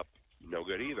way up, no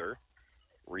good either.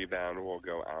 Rebound will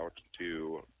go out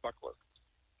to Buckler.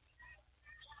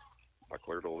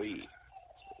 Buckler to Lee.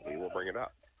 Lee will bring it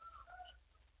up.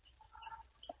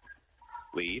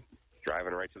 Lee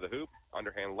driving right to the hoop.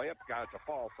 Underhand layup. Got it to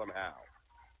fall somehow.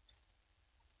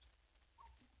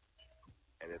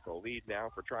 And it's a lead now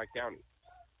for Tri-County.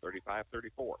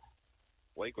 35-34.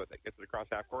 Blake with it. Gets it across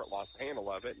half court. Lost the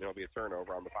handle of it. And it'll be a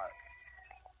turnover on the Pirates.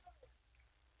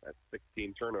 That's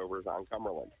 16 turnovers on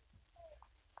Cumberland.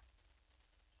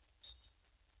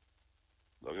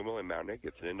 Logan will inbound it.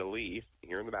 Gets it into Lee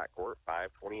here in the backcourt.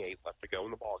 5:28 left to go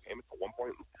in the ballgame. It's a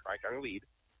 1-point Tri-County lead.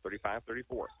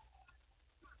 35-34.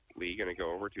 Lee going to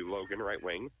go over to Logan, right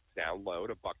wing. Down low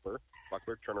to Buckler.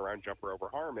 Buckler turnaround jumper over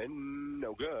Harmon.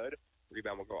 No good.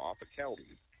 Rebound will go off of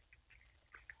Kelby.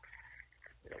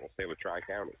 Yeah, we'll stay with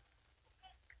Tri-County.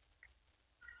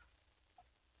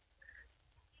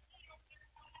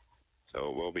 So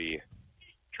it will be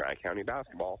Tri-County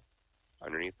basketball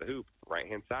underneath the hoop,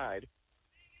 right-hand side,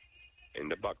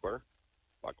 into Buckler.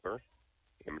 Buckler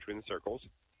in between the circles.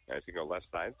 As you go left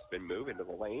side, spin move into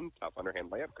the lane. Tough underhand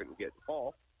layup, couldn't get the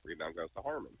ball. Rebound goes to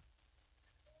Harmon.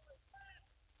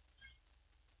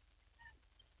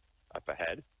 Up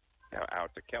ahead. Now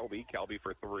out to Kelby. Kelby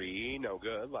for 3. No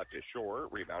good. Left is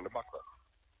short. Rebound to Buckler.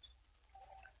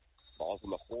 Ball's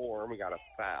on the floor, and we got a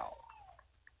foul.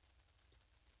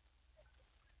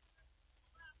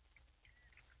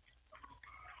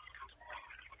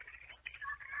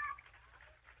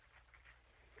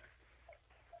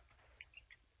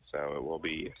 So it will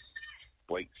be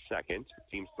Blake's second,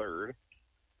 team's third.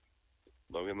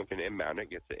 Logan looking to inbound it,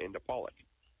 gets it into Pollock.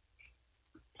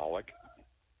 Pollock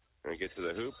going to get to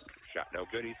the hoop. Shot no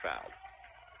good, he's fouled.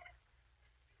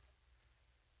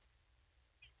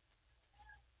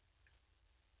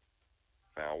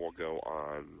 Foul will go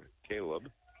on Caleb,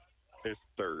 his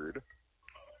third,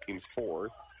 team's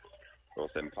fourth. We'll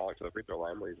send Pollock to the free throw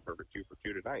line where he's a perfect 2 for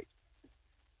 2 tonight.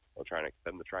 We'll try and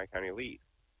extend the Tri-County lead.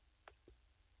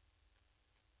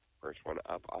 First one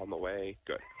up on the way.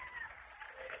 Good.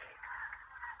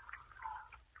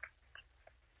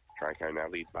 Tri-County now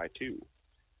leads by 2.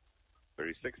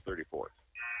 36-34.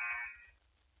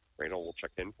 Radel will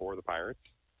check in for the Pirates.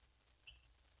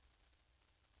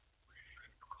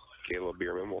 Caleb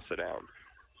Bierman will sit down.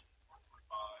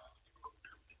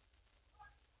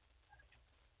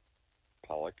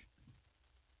 Pollock.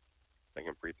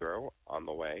 Second free throw on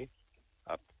the way.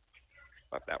 Up.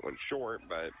 Left that one short,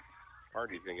 but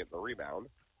Hardy's going to get the rebound.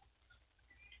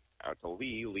 Out to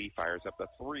Lee. Lee fires up the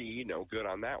 3. No good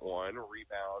on that one.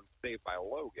 Rebound saved by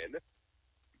Logan.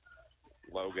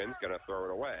 Logan's going to throw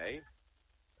it away.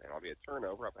 And it'll be a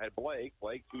turnover. Up ahead, Blake.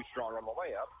 Blake too strong on the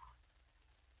layup.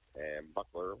 And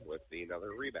Buckler with another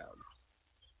rebound.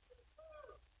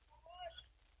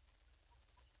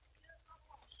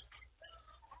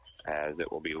 As it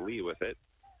will be Lee with it.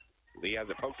 Lee has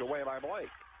it poked away by Blake.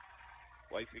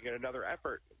 Blake's going to get another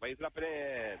effort. Lays it up and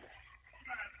in.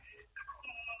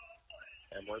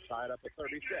 And we're tied up at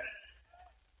 36.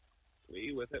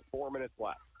 Lee with it, 4 minutes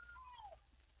left.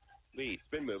 Lee,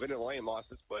 spin move into the lane, lost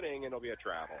his footing, and it'll be a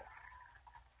travel.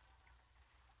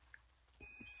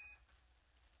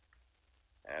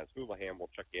 As Houlihan will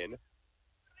check in.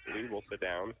 Lee will sit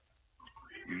down.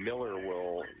 Miller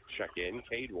will check in.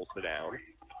 Cade will sit down.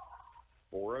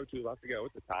 4:02 left to go.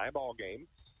 It's a tie ball game.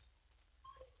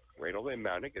 Radel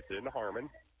inbound it, gets it into Harmon.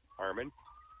 Harmon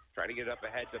trying to get it up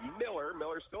ahead to Miller.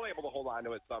 Miller's still able to hold on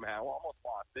to it somehow. Almost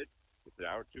lost it. Gets it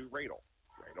out to Radel.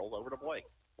 Radel over to Blake.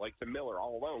 Blake to Miller,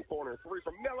 all alone. Corner three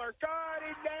from Miller. Good,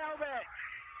 he nailed it!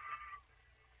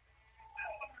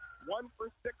 1 for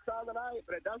 6 on the night,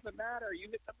 but it doesn't matter. You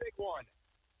hit the big one.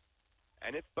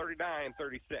 And it's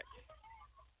 39-36.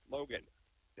 Logan,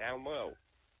 down low.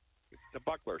 It's to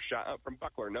Buckler. Shot up from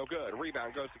Buckler. No good.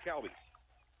 Rebound goes to Kelby.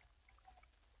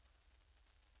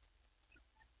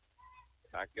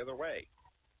 Back the other way.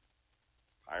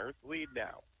 Pirates lead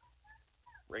now.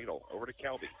 Radel over to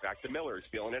Kelby. Back to Miller. He's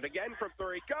feeling it again from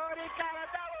 3. Good. He got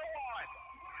another one.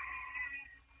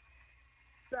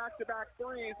 Back-to-back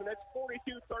threes, and it's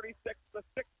 42-36, the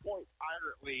 6-point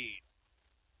Pirate lead.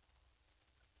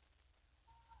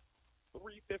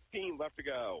 3:15 left to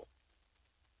go.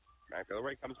 Back the other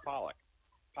way comes Pollock.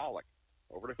 Pollock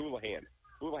over to Houlihan.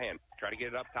 Houlihan try to get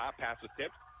it up top. Pass was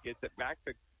tipped. Gets it back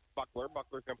to Buckler.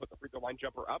 Buckler's going to put the free throw line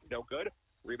jumper up. No good.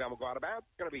 Rebound will go out of bounds.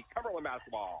 It's going to be Cumberland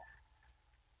basketball.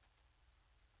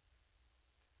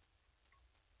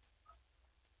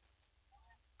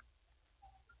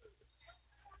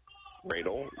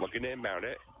 Radel looking to inbound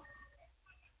it.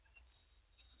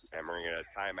 And we're going to get a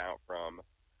timeout from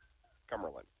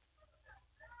Cumberland.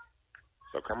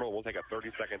 So Cumberland will take a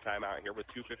 30-second timeout here with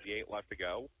 2:58 left to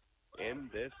go in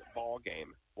this ball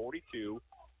game. 42-36.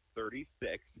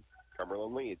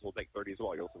 Cumberland leads. We'll take 30 as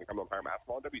well. You'll listen to Cumberland Pirate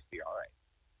Basketball on WCRA.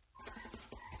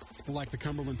 Like the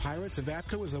Cumberland Pirates,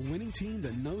 Evapco is a winning team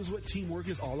that knows what teamwork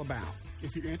is all about.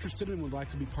 If you're interested and would like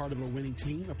to be part of a winning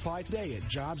team, apply today at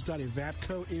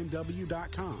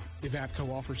jobs.evapconw.com.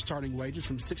 Evapco offers starting wages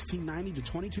from $16.90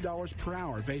 to $22 per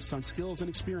hour based on skills and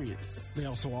experience. They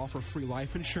also offer free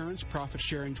life insurance, profit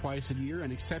sharing twice a year,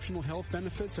 and exceptional health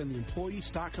benefits and the employee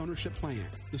stock ownership plan.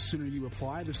 The sooner you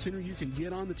apply, the sooner you can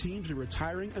get on the team to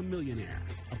retiring a millionaire.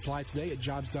 Apply today at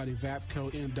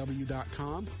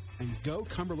jobs.evapconw.com and go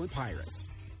Cumberland Pirates.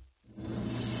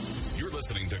 You're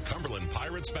listening to Cumberland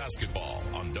Pirates basketball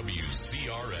on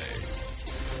WCRA.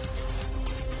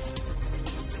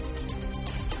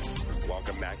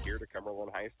 Welcome back here to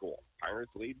Cumberland High School.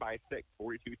 Pirates lead by 6,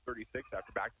 42-36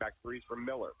 after back-to-back threes from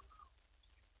Miller.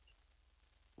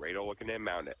 Radel looking to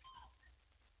inbound it.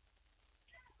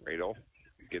 Radel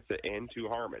gets it into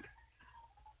Harmon.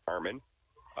 Harmon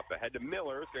up ahead to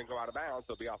Miller. It's going to go out of bounds.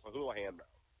 It'll be off of Houlihan, though.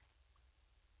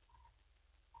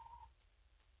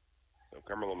 So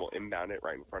Cumberland will inbound it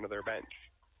right in front of their bench.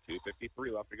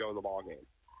 2:53 left to go in the ball game.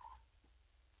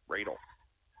 Radel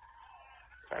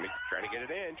trying to get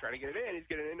it in. He's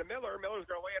getting into Miller. Miller's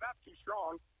going to lay it up too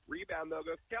strong. Rebound, though,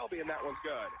 goes Kelby, and that one's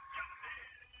good.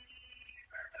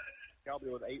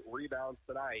 Kelby with 8 rebounds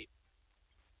tonight.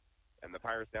 And the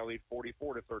Pirates now lead 44-36.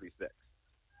 Okay,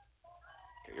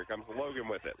 here comes Logan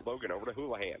with it. Logan over to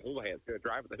Houlihan. Houlihan's going to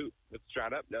drive at the hoop. Puts the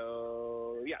shot up.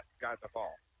 No. Yes, got the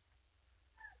fall.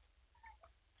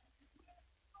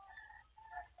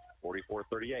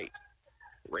 44-38.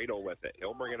 Radel with it.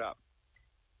 He'll bring it up.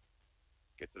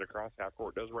 Gets it across half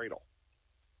court. Does Radel.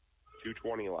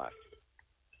 2:20 left.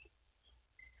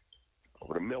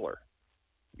 Over to Miller.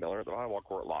 Miller at the volleyball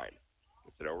court line.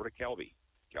 Gets it over to Kelby.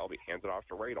 Kelby hands it off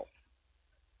to Radel.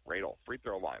 Radel, free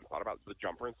throw line. Thought about the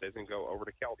jumper and says he's going to go over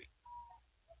to Kelby.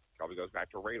 Kelby goes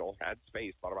back to Radel. Had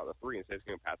space. Thought about the three and says he's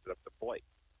going to pass it up to Blake.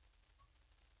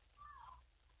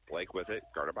 Blake with it.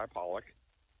 Guarded by Pollock.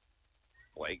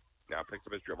 Blake now picks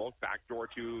up his dribble. Backdoor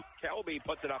to Kelby.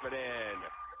 Puts it up and in.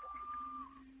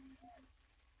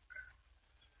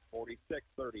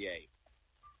 46-38.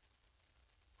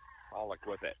 Pollock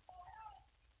with it.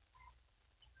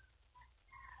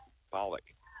 Pollock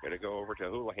going to go over to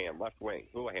Houlihan, left wing.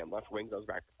 Houlihan, left wing, goes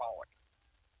back to Pollock.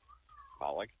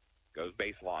 Pollock goes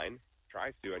baseline.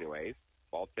 Tries to anyways.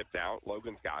 Ball tipped out.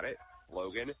 Logan's got it.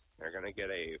 Logan, they're going to get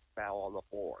a foul on the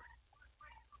floor.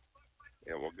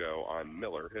 It will go on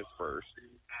Miller, his first,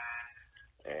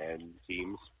 and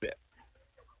team's fifth.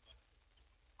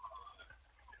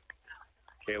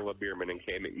 Caleb Bierman and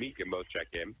Kay McMeek can both check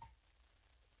in.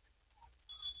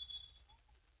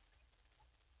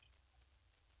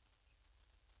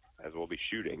 As we'll be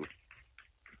shooting.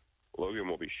 Logan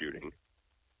will be shooting.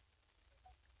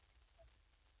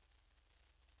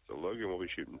 So Logan will be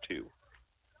shooting 2.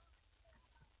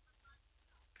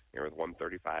 Here with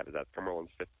 1:35, as that's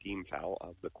Cumberland's 15th foul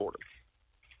of the quarter.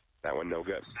 That one no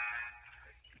good.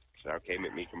 So now Kay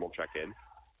McMeekin will check in.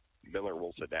 Miller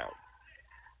will sit down.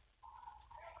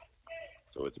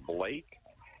 So it's Blake,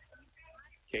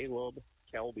 Caleb,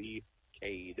 Kelby,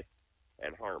 Cade,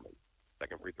 and Harmon.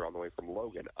 Second free throw on the way from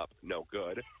Logan. Up, no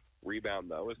good.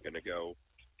 Rebound, though, is going to go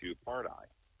to Pardai.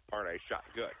 Pardai shot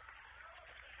good.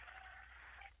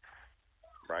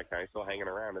 Tri-County still hanging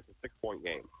around. It's a 6-point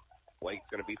game. Blake's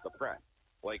going to beat the press.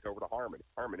 Blake over to Harmon.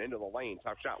 Harmon into the lane.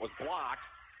 Tough shot was blocked.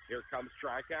 Here comes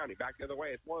Tri-County. Back the other way.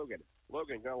 It's Logan.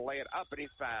 Logan going to lay it up, and he's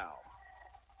fouled.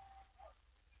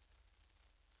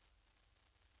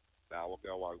 Foul will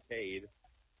go on Cade.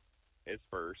 His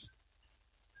first.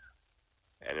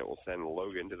 And it will send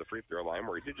Logan to the free throw line,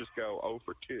 where he did just go 0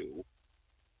 for 2.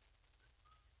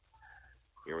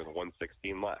 Here with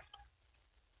 1:16 left.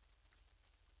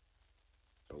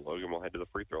 So Logan will head to the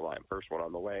free throw line. First one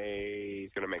on the way. He's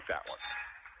going to make that one.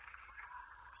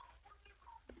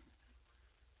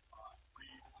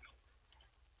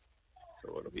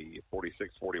 So it'll be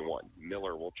 46-41.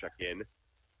 Miller will check in.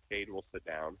 Cade will sit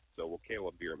down. So will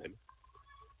Caleb Bierman.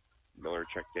 Miller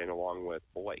checked in along with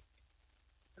Blake.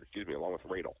 Along with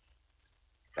Radel.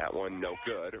 That one, no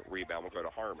good. Rebound will go to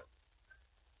Harmon.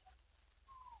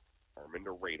 Harmon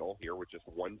to Radel here with just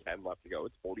 1:10 left to go.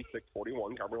 It's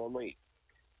 46-41, Cumberland lead.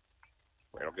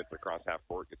 Radel gets across half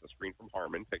court, gets a screen from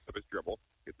Harmon, picks up his dribble,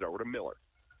 gets it over to Miller.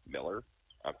 Miller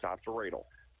up top to Radel.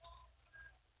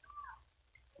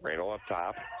 Radel up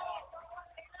top.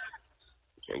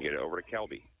 Going to get it over to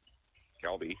Kelby.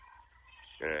 Kelby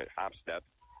going to hop step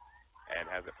and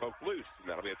has it poked loose, and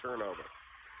that'll be a turnover.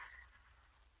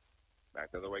 Back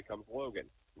the other way comes Logan.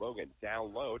 Logan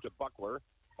down low to Buckler.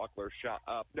 Buckler shot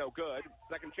up. No good.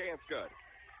 Second chance good.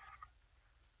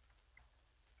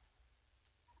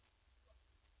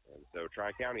 And so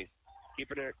Tri-County's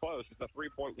keeping it close. It's a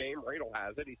 3-point game. Radel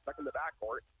has it. He's stuck in the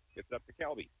backcourt. Gets up to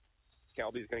Kelby.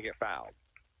 Kelby's going to get fouled.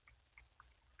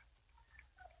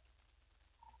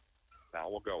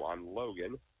 Foul will go on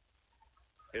Logan.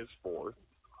 His fourth.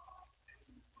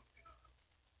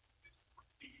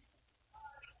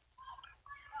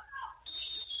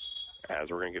 As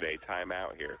we're going to get a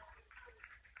timeout here.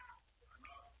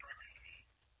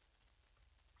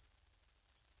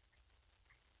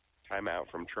 Timeout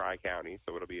from Tri-County,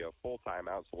 so it'll be a full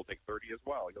timeout, so we'll take 30 as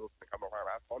well. You'll listen to Cumberland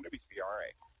Basketball on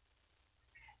WCRA.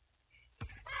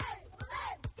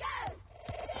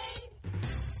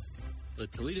 The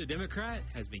Toledo Democrat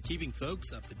has been keeping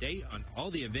folks up to date on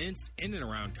all the events in and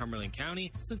around Cumberland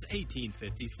County since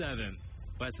 1857.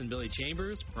 Wes and Billy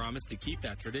Chambers promised to keep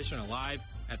that tradition alive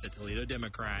at the Toledo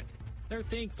Democrat. They're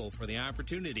thankful for the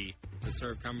opportunity to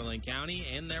serve Cumberland County,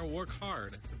 and they'll work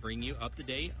hard to bring you up to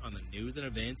date on the news and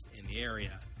events in the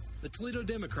area. The Toledo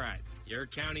Democrat, your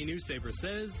county newspaper,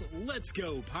 says, let's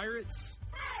go, Pirates!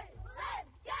 Hey,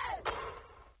 let's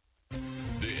go!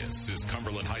 This is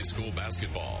Cumberland High School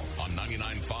basketball on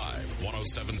 99.5,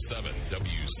 107.7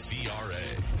 WCRA.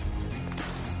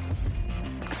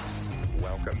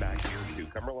 Welcome back here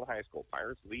to Cumberland High School.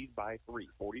 Pirates lead by 3,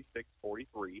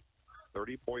 46-43,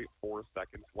 30.4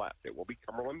 seconds left. It will be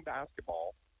Cumberland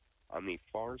basketball on the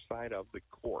far side of the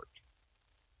court.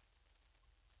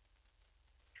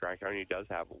 Tri-County does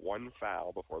have one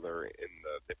foul before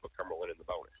they put Cumberland in the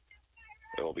bonus.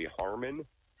 It will be Harmon,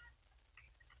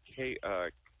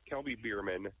 Kelby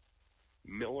Bierman,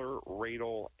 Miller,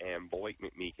 Radel, and Blake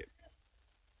McMeekin.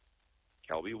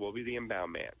 Kelby will be the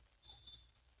inbound man.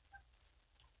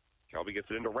 Kelby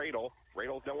gets it into Radel.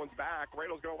 Radel's no one's back.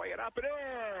 Radel's going to lay it up and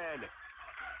in.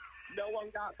 No one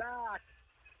got back.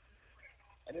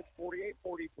 And it's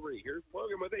 48-43. Here's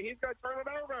Logan with it. He's going to turn it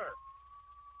over.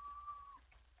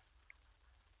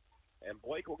 And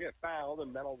Blake will get fouled,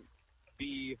 and that'll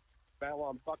be foul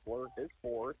on Buckler, his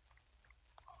fourth.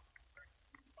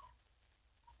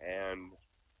 And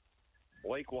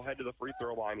Blake will head to the free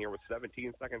throw line here with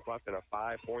 17 seconds left and a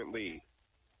 5-point lead.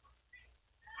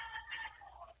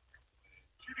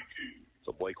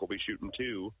 So Blake will be shooting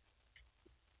 2.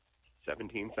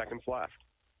 17 seconds left.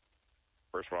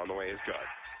 First one on the way is good.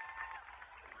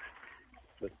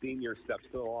 The senior steps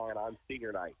along on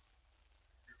senior night.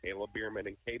 Caleb Bierman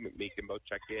and Cade McMeekin both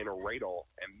check in. Radel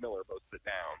and Miller both sit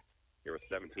down. Here with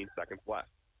 17 seconds left.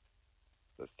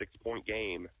 The 6-point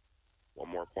game. One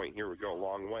more point here would go a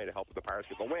long way to help the Pirates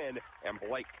get the win. And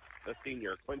Blake, the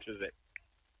senior, clinches it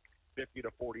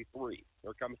 50-43.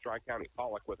 Here comes Tri-County.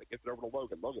 Pollock with it. Gets it over to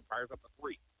Logan. Logan fires up the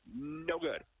 3. No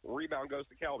good. Rebound goes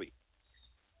to Kelby.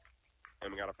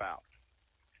 And we got a foul.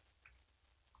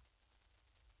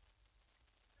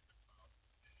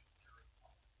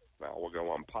 Now we'll go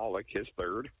on Pollock, his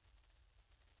third.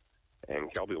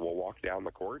 And Kelby will walk down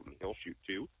the court, and he'll shoot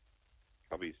 2.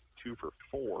 Kelby's 2 for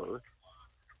 4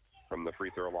 from the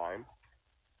free throw line.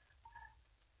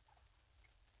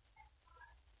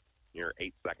 Here,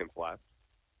 8 seconds left.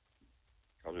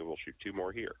 Kelby will shoot 2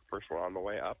 more here. First one on the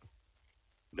way up.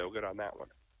 No good on that one.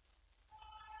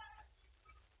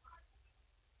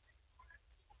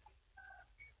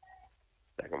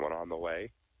 Second one on the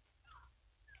way.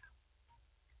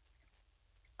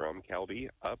 From Kelby,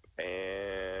 up,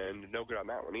 and no good on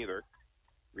that one either.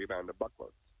 Rebound to Buckler.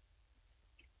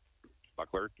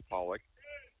 Buckler to Pollock.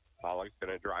 Pollock's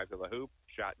going to drive to the hoop.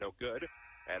 Shot no good,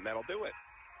 and that'll do it.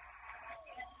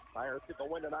 Pirates get the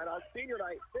win tonight on senior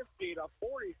night,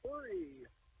 50-43.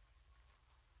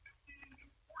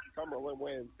 Cumberland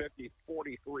wins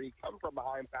 50-43. Come from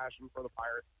behind fashion for the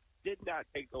Pirates. Did not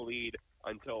take the lead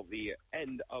until the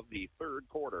end of the third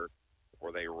quarter,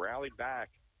 where they rallied back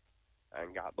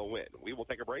and got the win. We will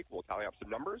take a break. We'll tally up some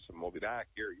numbers, and we'll be back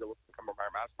here. You're listening to Cumberland Fire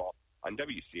Basketball on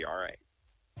WCRA.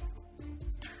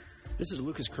 This is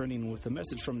Lucas Kerning with a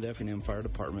message from the Effingham Fire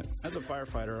Department. As a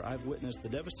firefighter, I've witnessed the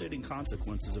devastating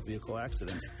consequences of vehicle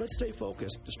accidents. Let's stay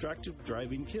focused. Distracted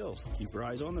driving kills. Keep your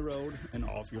eyes on the road and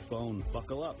off your phone.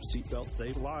 Buckle up. Seatbelts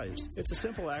save lives. It's a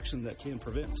simple action that can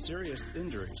prevent serious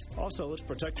injuries. Also, let's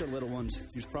protect our little ones.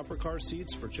 Use proper car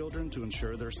seats for children to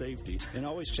ensure their safety. And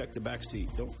always check the back seat.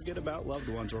 Don't forget about loved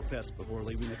ones or pets before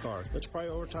leaving the car. Let's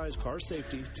prioritize car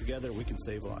safety. Together, we can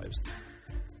save lives.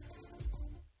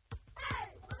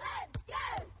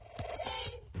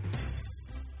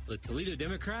 The Toledo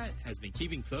Democrat has been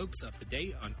keeping folks up to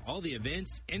date on all the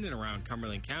events in and around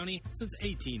Cumberland County since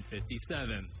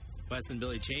 1857. Wes and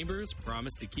Billy Chambers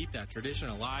promised to keep that tradition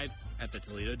alive at the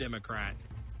Toledo Democrat.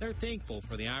 They're thankful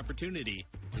for the opportunity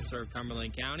to serve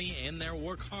Cumberland County, and they'll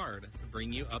work hard to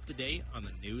bring you up to date on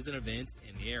the news and events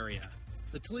in the area.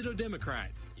 The Toledo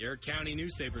Democrat, your county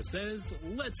newspaper, says,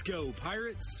 "Let's go,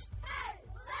 Pirates!"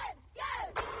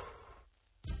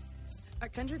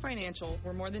 At Country Financial,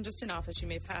 we're more than just an office you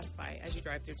may pass by as you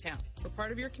drive through town. We're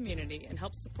part of your community and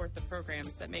help support the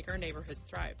programs that make our neighborhoods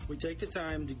thrive. We take the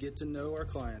time to get to know our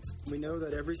clients. We know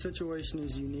that every situation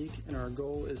is unique, and our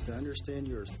goal is to understand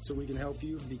yours so we can help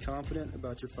you be confident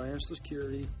about your financial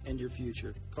security and your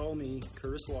future. Call me,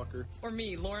 Curtis Walker. Or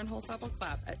me, Lauren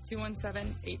Holsapple-Clapp, at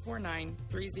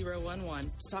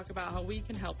 217-849-3011 to talk about how we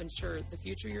can help ensure the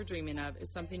future you're dreaming of is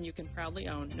something you can proudly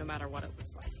own no matter what it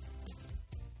looks like.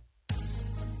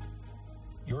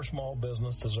 Your small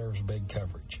business deserves big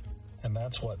coverage, and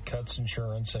that's what Cuts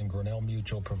Insurance and Grinnell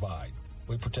Mutual provide.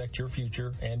 We protect your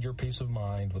future and your peace of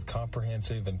mind with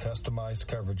comprehensive and customized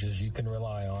coverages you can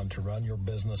rely on to run your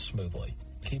business smoothly.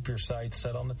 Keep your sights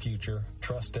set on the future.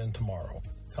 Trust in tomorrow.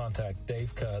 Contact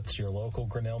Dave Cuts, your local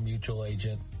Grinnell Mutual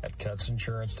agent at Cuts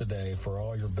Insurance today for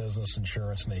all your business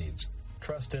insurance needs.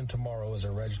 Trust in tomorrow is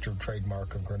a registered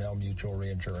trademark of Grinnell Mutual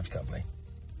Reinsurance Company.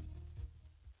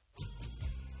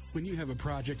 When you have a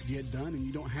project to get done and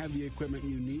you don't have the equipment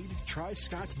you need, try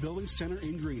Scott's Building Center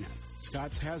in Greenock.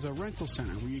 Scott's has a rental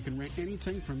center where you can rent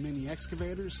anything from mini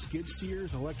excavators, skid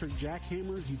steers, electric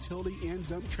jackhammers, utility and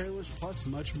dump trailers, plus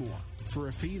much more. For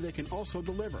a fee, they can also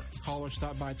deliver. Call or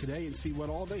stop by today and see what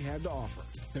all they have to offer.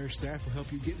 Their staff will help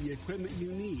you get the equipment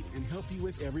you need and help you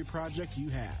with every project you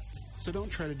have. So don't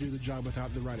try to do the job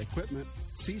without the right equipment.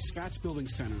 See Scott's Building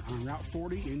Center on Route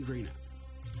 40 in Greenock.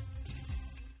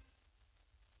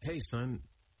 Hey, son,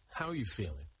 how are you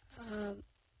feeling?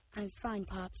 I'm fine,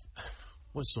 Pops.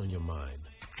 What's on your mind?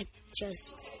 I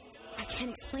can't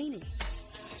explain it.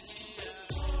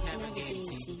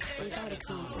 Navigating without a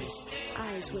compass,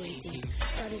 eyes waiting,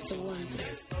 started to wonder.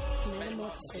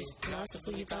 Metamorphosis, loss of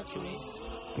who you thought you was.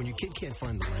 When your kid can't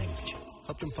find the language,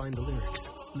 help them find the lyrics.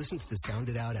 Listen to the Sound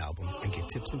It Out album and get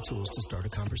tips and tools to start a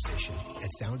conversation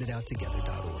at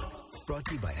soundidouttogether.org. Brought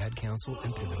to you by Ad Council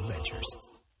and Pivotal Ventures.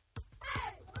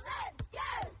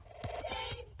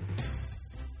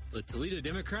 The Toledo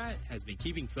Democrat has been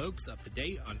keeping folks up to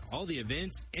date on all the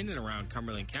events in and around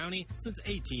Cumberland County since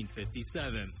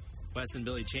 1857. Wes and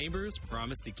Billy Chambers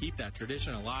promised to keep that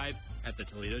tradition alive at the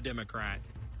Toledo Democrat.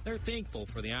 They're thankful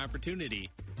for the opportunity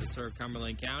to serve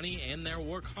Cumberland County, and they'll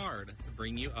work hard to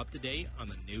bring you up to date on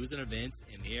the news and events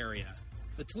in the area.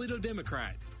 The Toledo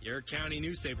Democrat, your county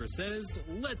newspaper, says,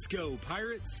 "Let's go,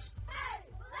 Pirates!"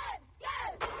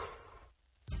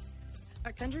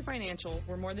 At Country Financial,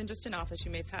 we're more than just an office you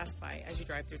may pass by as you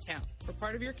drive through town. We're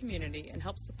part of your community and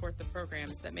help support the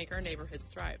programs that make our neighborhoods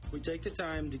thrive. We take the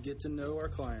time to get to know our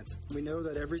clients. We know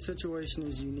that every situation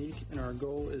is unique, and our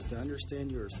goal is to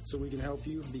understand yours so we can help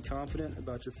you be confident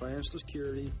about your financial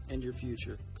security and your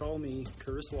future. Call me,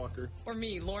 Curtis Walker. Or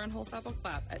me, Lauren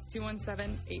Holsapple-Clapp, at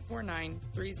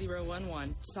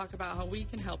 217-849-3011 to talk about how we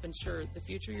can help ensure the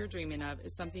future you're dreaming of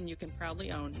is something you can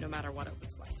proudly own no matter what it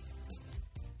looks like.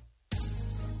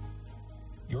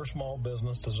 Your small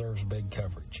business deserves big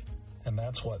coverage, and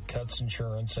that's what Cuts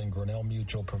Insurance and Grinnell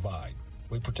Mutual provide.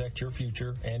 We protect your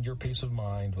future and your peace of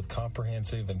mind with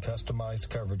comprehensive and customized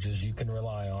coverages you can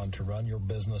rely on to run your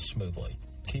business smoothly.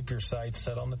 Keep your sights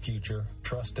set on the future.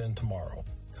 Trust in tomorrow.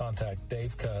 Contact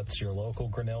Dave Cutts, your local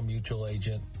Grinnell Mutual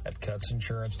agent at Cutts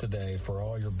Insurance today for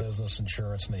all your business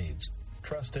insurance needs.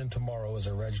 Trust in Tomorrow is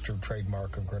a registered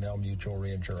trademark of Grinnell Mutual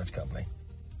Reinsurance Company.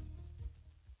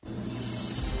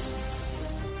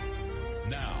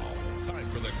 Now, time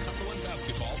for the Cumberland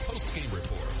Basketball Post-Game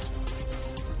Report.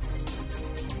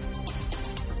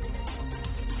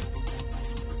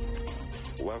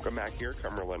 Welcome back here,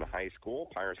 Cumberland High School.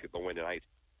 Pirates get the win tonight,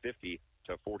 50-43.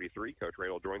 Coach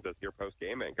Radel joins us here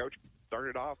post-game. And, Coach,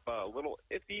 started off a little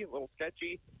iffy, a little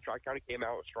sketchy. Tri-County came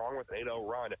out strong with an 8-0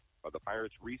 run, but the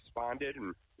Pirates responded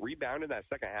and rebounded that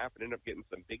second half and ended up getting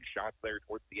some big shots there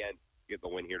towards the end to get the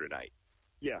win here tonight.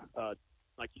 Yeah,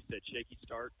 like you said, shaky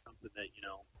start, something that,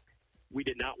 we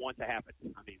did not want to happen.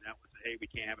 I mean, that was, hey, we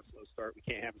can't have a slow start. We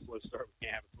can't have a slow start. We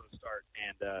can't have a slow start.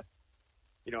 And,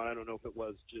 I don't know if it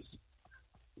was just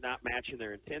not matching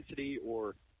their intensity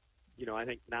or, I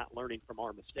think not learning from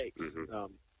our mistakes. Mm-hmm. I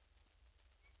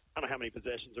don't know how many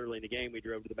possessions early in the game we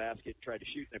drove to the basket and tried to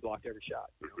shoot, and they blocked every shot.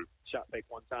 Shot fake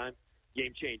one time,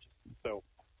 game changes. So,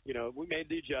 we made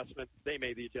the adjustments. They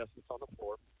made the adjustments on the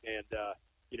floor. And,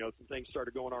 some things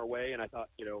started going our way, and I thought,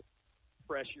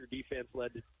 pressure defense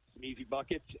led to some easy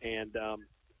buckets. And,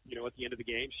 at the end of the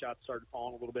game, shots started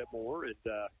falling a little bit more. And,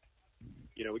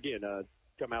 again,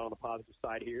 come out on the positive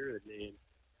side here and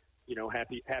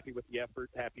happy with the effort,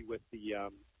 happy with the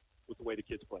way the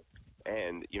kids play.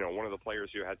 And, one of the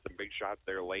players who had some big shots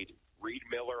there late, Reed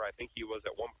Miller, I think he was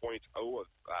at one point 0 of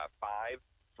 5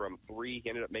 from 3. He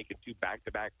ended up making 2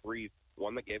 back-to-back threes,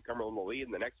 one that gave Cumberland the lead,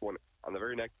 and the next one on the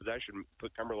very next possession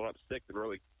put Cumberland up 6, and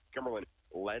really Cumberland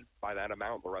led by that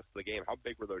amount the rest of the game. How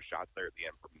big were those shots there at the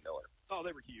end from Miller? Oh,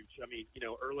 they were huge. I mean,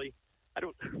 early,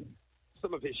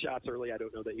 some of his shots early, I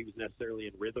don't know that he was necessarily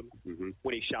in rhythm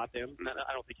when he shot them.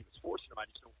 I don't think he was forcing them. I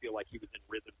just don't feel like he was in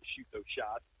rhythm to shoot those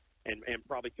shots, and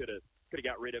probably could have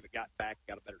got rid of it, got back,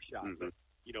 got a better shot. But,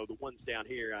 the ones down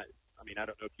here, I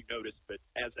don't know if you noticed, but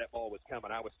as that ball was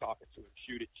coming, I was talking to him,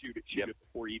 shoot it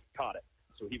before he even caught it.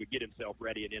 So he would get himself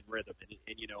ready and in rhythm. And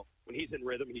when he's in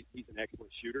rhythm, he's an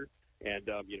excellent shooter. And,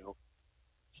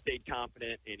 stayed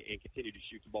confident and continued to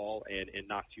shoot the ball and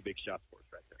knock 2 big shots for us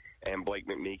right there. And Blake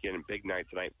McMeekin, big night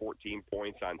tonight, 14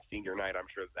 points on senior night. I'm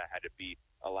sure that had to be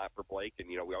a lot for Blake. And,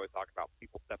 we always talk about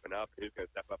people stepping up. Who's going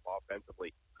to step up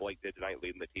offensively? Blake did tonight,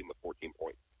 leading the team with 14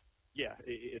 points. Yeah,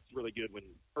 it's really good when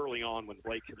early on when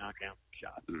Blake can knock down some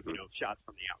shots, shots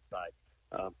from the outside.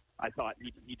 I thought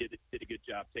he did a good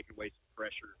job taking away some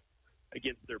pressure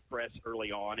against their press early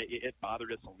on. It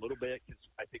bothered us a little bit because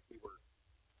I think we were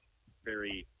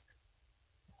very,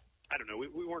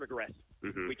 we weren't aggressive.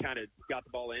 We kind of got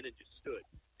the ball in and just stood.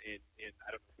 And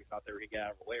I don't know if we thought they were going to get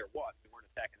out of the way or what. We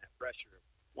weren't attacking that pressure.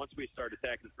 Once we started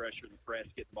attacking the pressure and the press,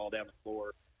 getting the ball down the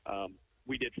floor,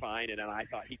 we did fine. And I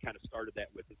thought he kind of started that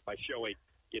with us by showing,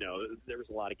 there was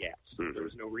a lot of gaps. There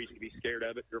was no reason to be scared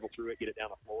of it. Dribble through it, get it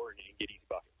down the floor, and get easy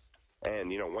buckets.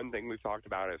 And, one thing we've talked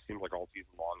about, it seems like all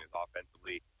season long, is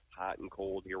offensively hot and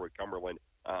cold here with Cumberland.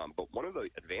 But one of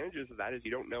the advantages of that is you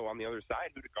don't know on the other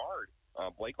side who to guard.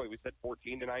 Blake, like we said,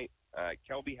 14 tonight.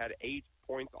 Kelby had 8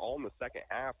 points all in the second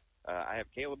half. I have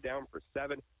Caleb down for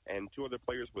 7 and 2 other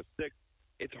players with 6.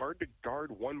 It's hard to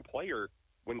guard one player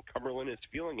when Cumberland is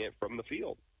feeling it from the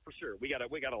field. For sure. We got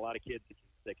a lot of kids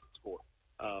that can score.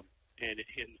 And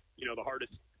one of the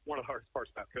hardest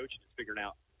parts about coaching is figuring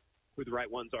out who the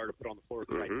right ones are to put on the floor at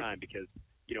the right time because,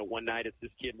 one night it's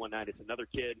this kid, one night it's another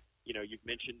kid. You've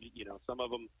mentioned, some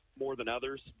of them more than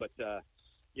others, but,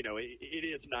 it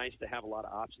is nice to have a lot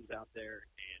of options out there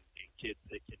and kids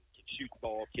that can shoot the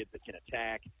ball, kids that can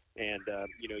attack. And,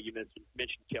 you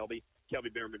mentioned Kelby.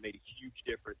 Kelby Behrman made a huge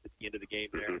difference at the end of the game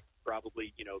there.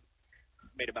 Probably,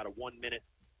 made about a 1-minute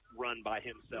run by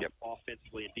himself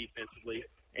offensively and defensively.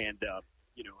 And,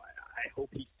 I hope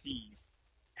he sees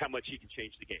how much he can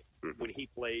change the game. When he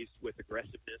plays with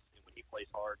aggressiveness and when he plays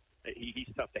hard, he's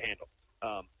tough to handle.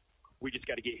 We just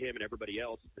got to get him and everybody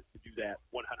else to do that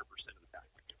 100% of the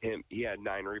time. He had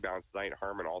 9 rebounds tonight.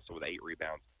 Harmon also with 8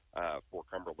 rebounds for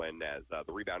Cumberland, as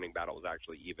the rebounding battle was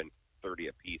actually even 30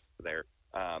 apiece there.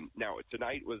 Now,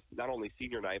 tonight was not only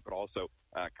senior night, but also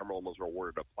Cumberland was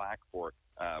rewarded a plaque for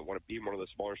being one of the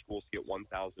smaller schools to get 1,000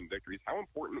 victories. How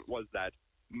important was that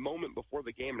moment before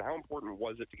the game, and how important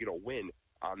was it to get a win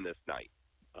on this night?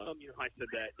 I said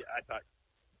that. I thought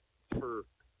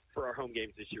for our home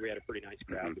games this year, we had a pretty nice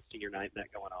crowd with senior night and that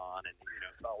going on, and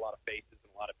saw a lot of faces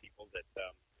and a lot of people that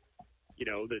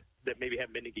that maybe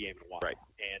haven't been to the game in a while. Right.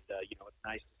 And it's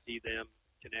nice to see them,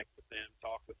 connect with them,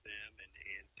 talk with them, and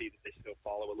see that they still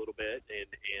follow a little bit and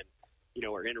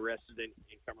are interested in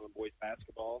Cumberland boys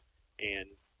basketball, and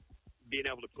being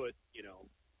able to put,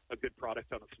 a good product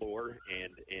on the floor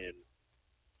and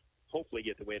hopefully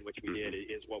get the win, which we did,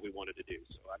 is what we wanted to do.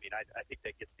 So, I mean, I think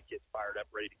that gets the kids fired up,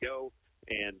 ready to go.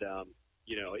 And,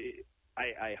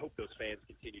 I hope those fans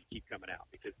continue to keep coming out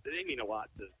because they mean a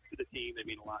lot to the team. They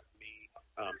mean a lot to me.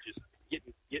 Just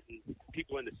getting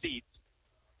people in the seats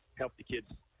help the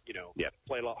kids,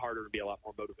 play a lot harder and be a lot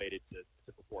more motivated to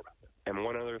perform out there. And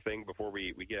one other thing before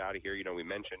we get out of here, we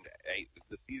mentioned, hey,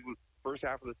 the season, first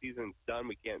half of the season's done.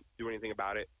 We can't do anything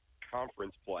about it.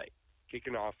 Conference play.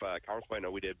 Kicking off conference play, I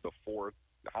know we did before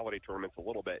the holiday tournaments a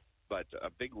little bit, but a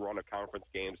big run of conference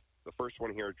games. The first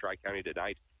one here at Tri County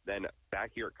tonight, then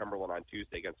back here at Cumberland on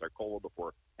Tuesday against Arcola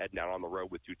before heading out on the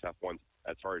road with two tough ones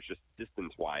as far as just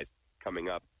distance-wise coming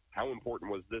up. How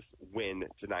important was this win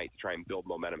tonight to try and build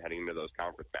momentum heading into those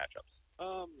conference matchups?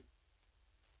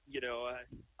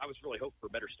 I was really hoping for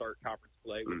a better start conference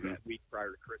play with that week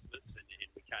prior to Christmas, and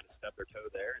we kind of stubbed our toe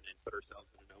there and put ourselves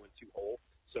in an 0-2 hole.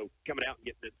 So coming out and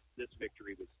getting this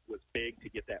victory was big to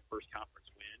get that first conference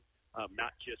win,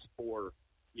 not just for,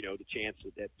 the chance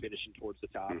at finishing towards the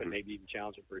top and maybe even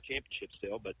challenging for a championship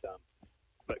still, but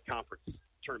conference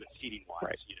tournament seeding-wise.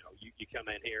 Right. You come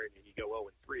in here and you go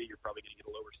 0-3, you're probably going to get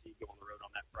a lower seed, go on the road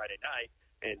on that Friday night,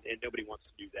 and nobody wants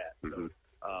to do that. So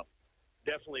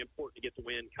definitely important to get the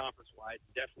win conference-wide,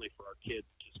 definitely for our kids,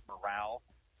 just morale.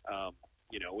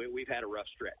 We've had a rough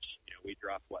stretch. We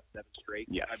dropped, 7 straight,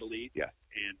 I believe? Yeah.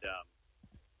 And,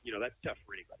 that's tough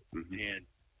for anybody. And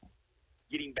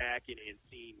getting back and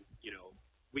seeing,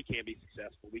 we can be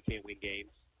successful. We can win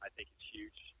games. I think it's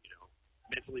huge,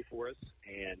 mentally for us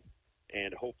and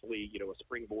hopefully, a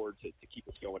springboard to keep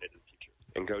us going into the future.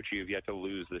 And, Coach, you've yet to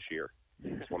lose this year.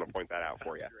 Just want to point that out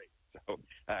for you. Great. So,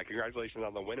 congratulations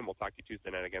on the win, and we'll talk to you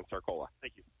Tuesday night against Arcola.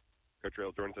 Thank you. Coach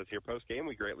Rail joins us here post-game.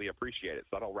 We greatly appreciate it.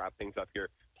 So that'll wrap things up here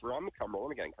from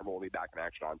Cumberland. Again, Cumberland will be back in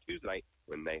action on Tuesday night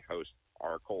when they host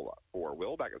Arcola. For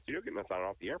Will, back in the studio, getting us on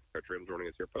off the air. Coach Rail joining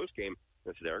us here post-game.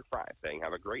 This is Eric Fry saying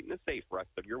have a great and a safe rest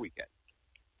of your weekend.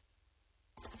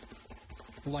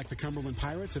 Like the Cumberland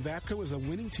Pirates, Evapco is a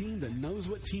winning team that knows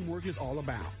what teamwork is all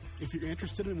about. If you're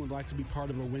interested and would like to be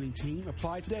part of a winning team,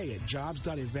 apply today at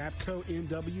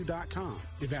jobs.evapconw.com.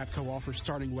 Evapco offers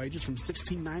starting wages from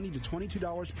 $16.90 to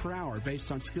 $22 per hour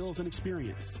based on skills and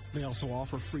experience. They also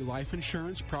offer free life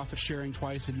insurance, profit sharing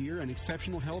twice a year, and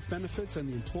exceptional health benefits and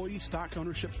the employee stock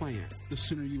ownership plan. The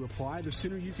sooner you apply, the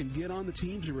sooner you can get on the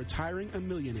team to retiring a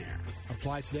millionaire.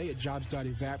 Apply today at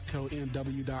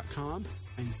jobs.evapconw.com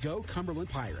and go Cumberland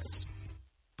Pirates.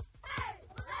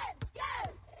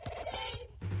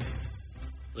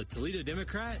 The Toledo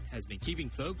Democrat has been keeping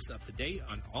folks up to date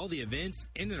on all the events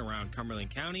in and around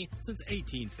Cumberland County since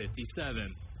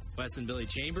 1857. Wes and Billy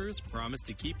Chambers promised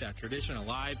to keep that tradition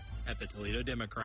alive at the Toledo Democrat.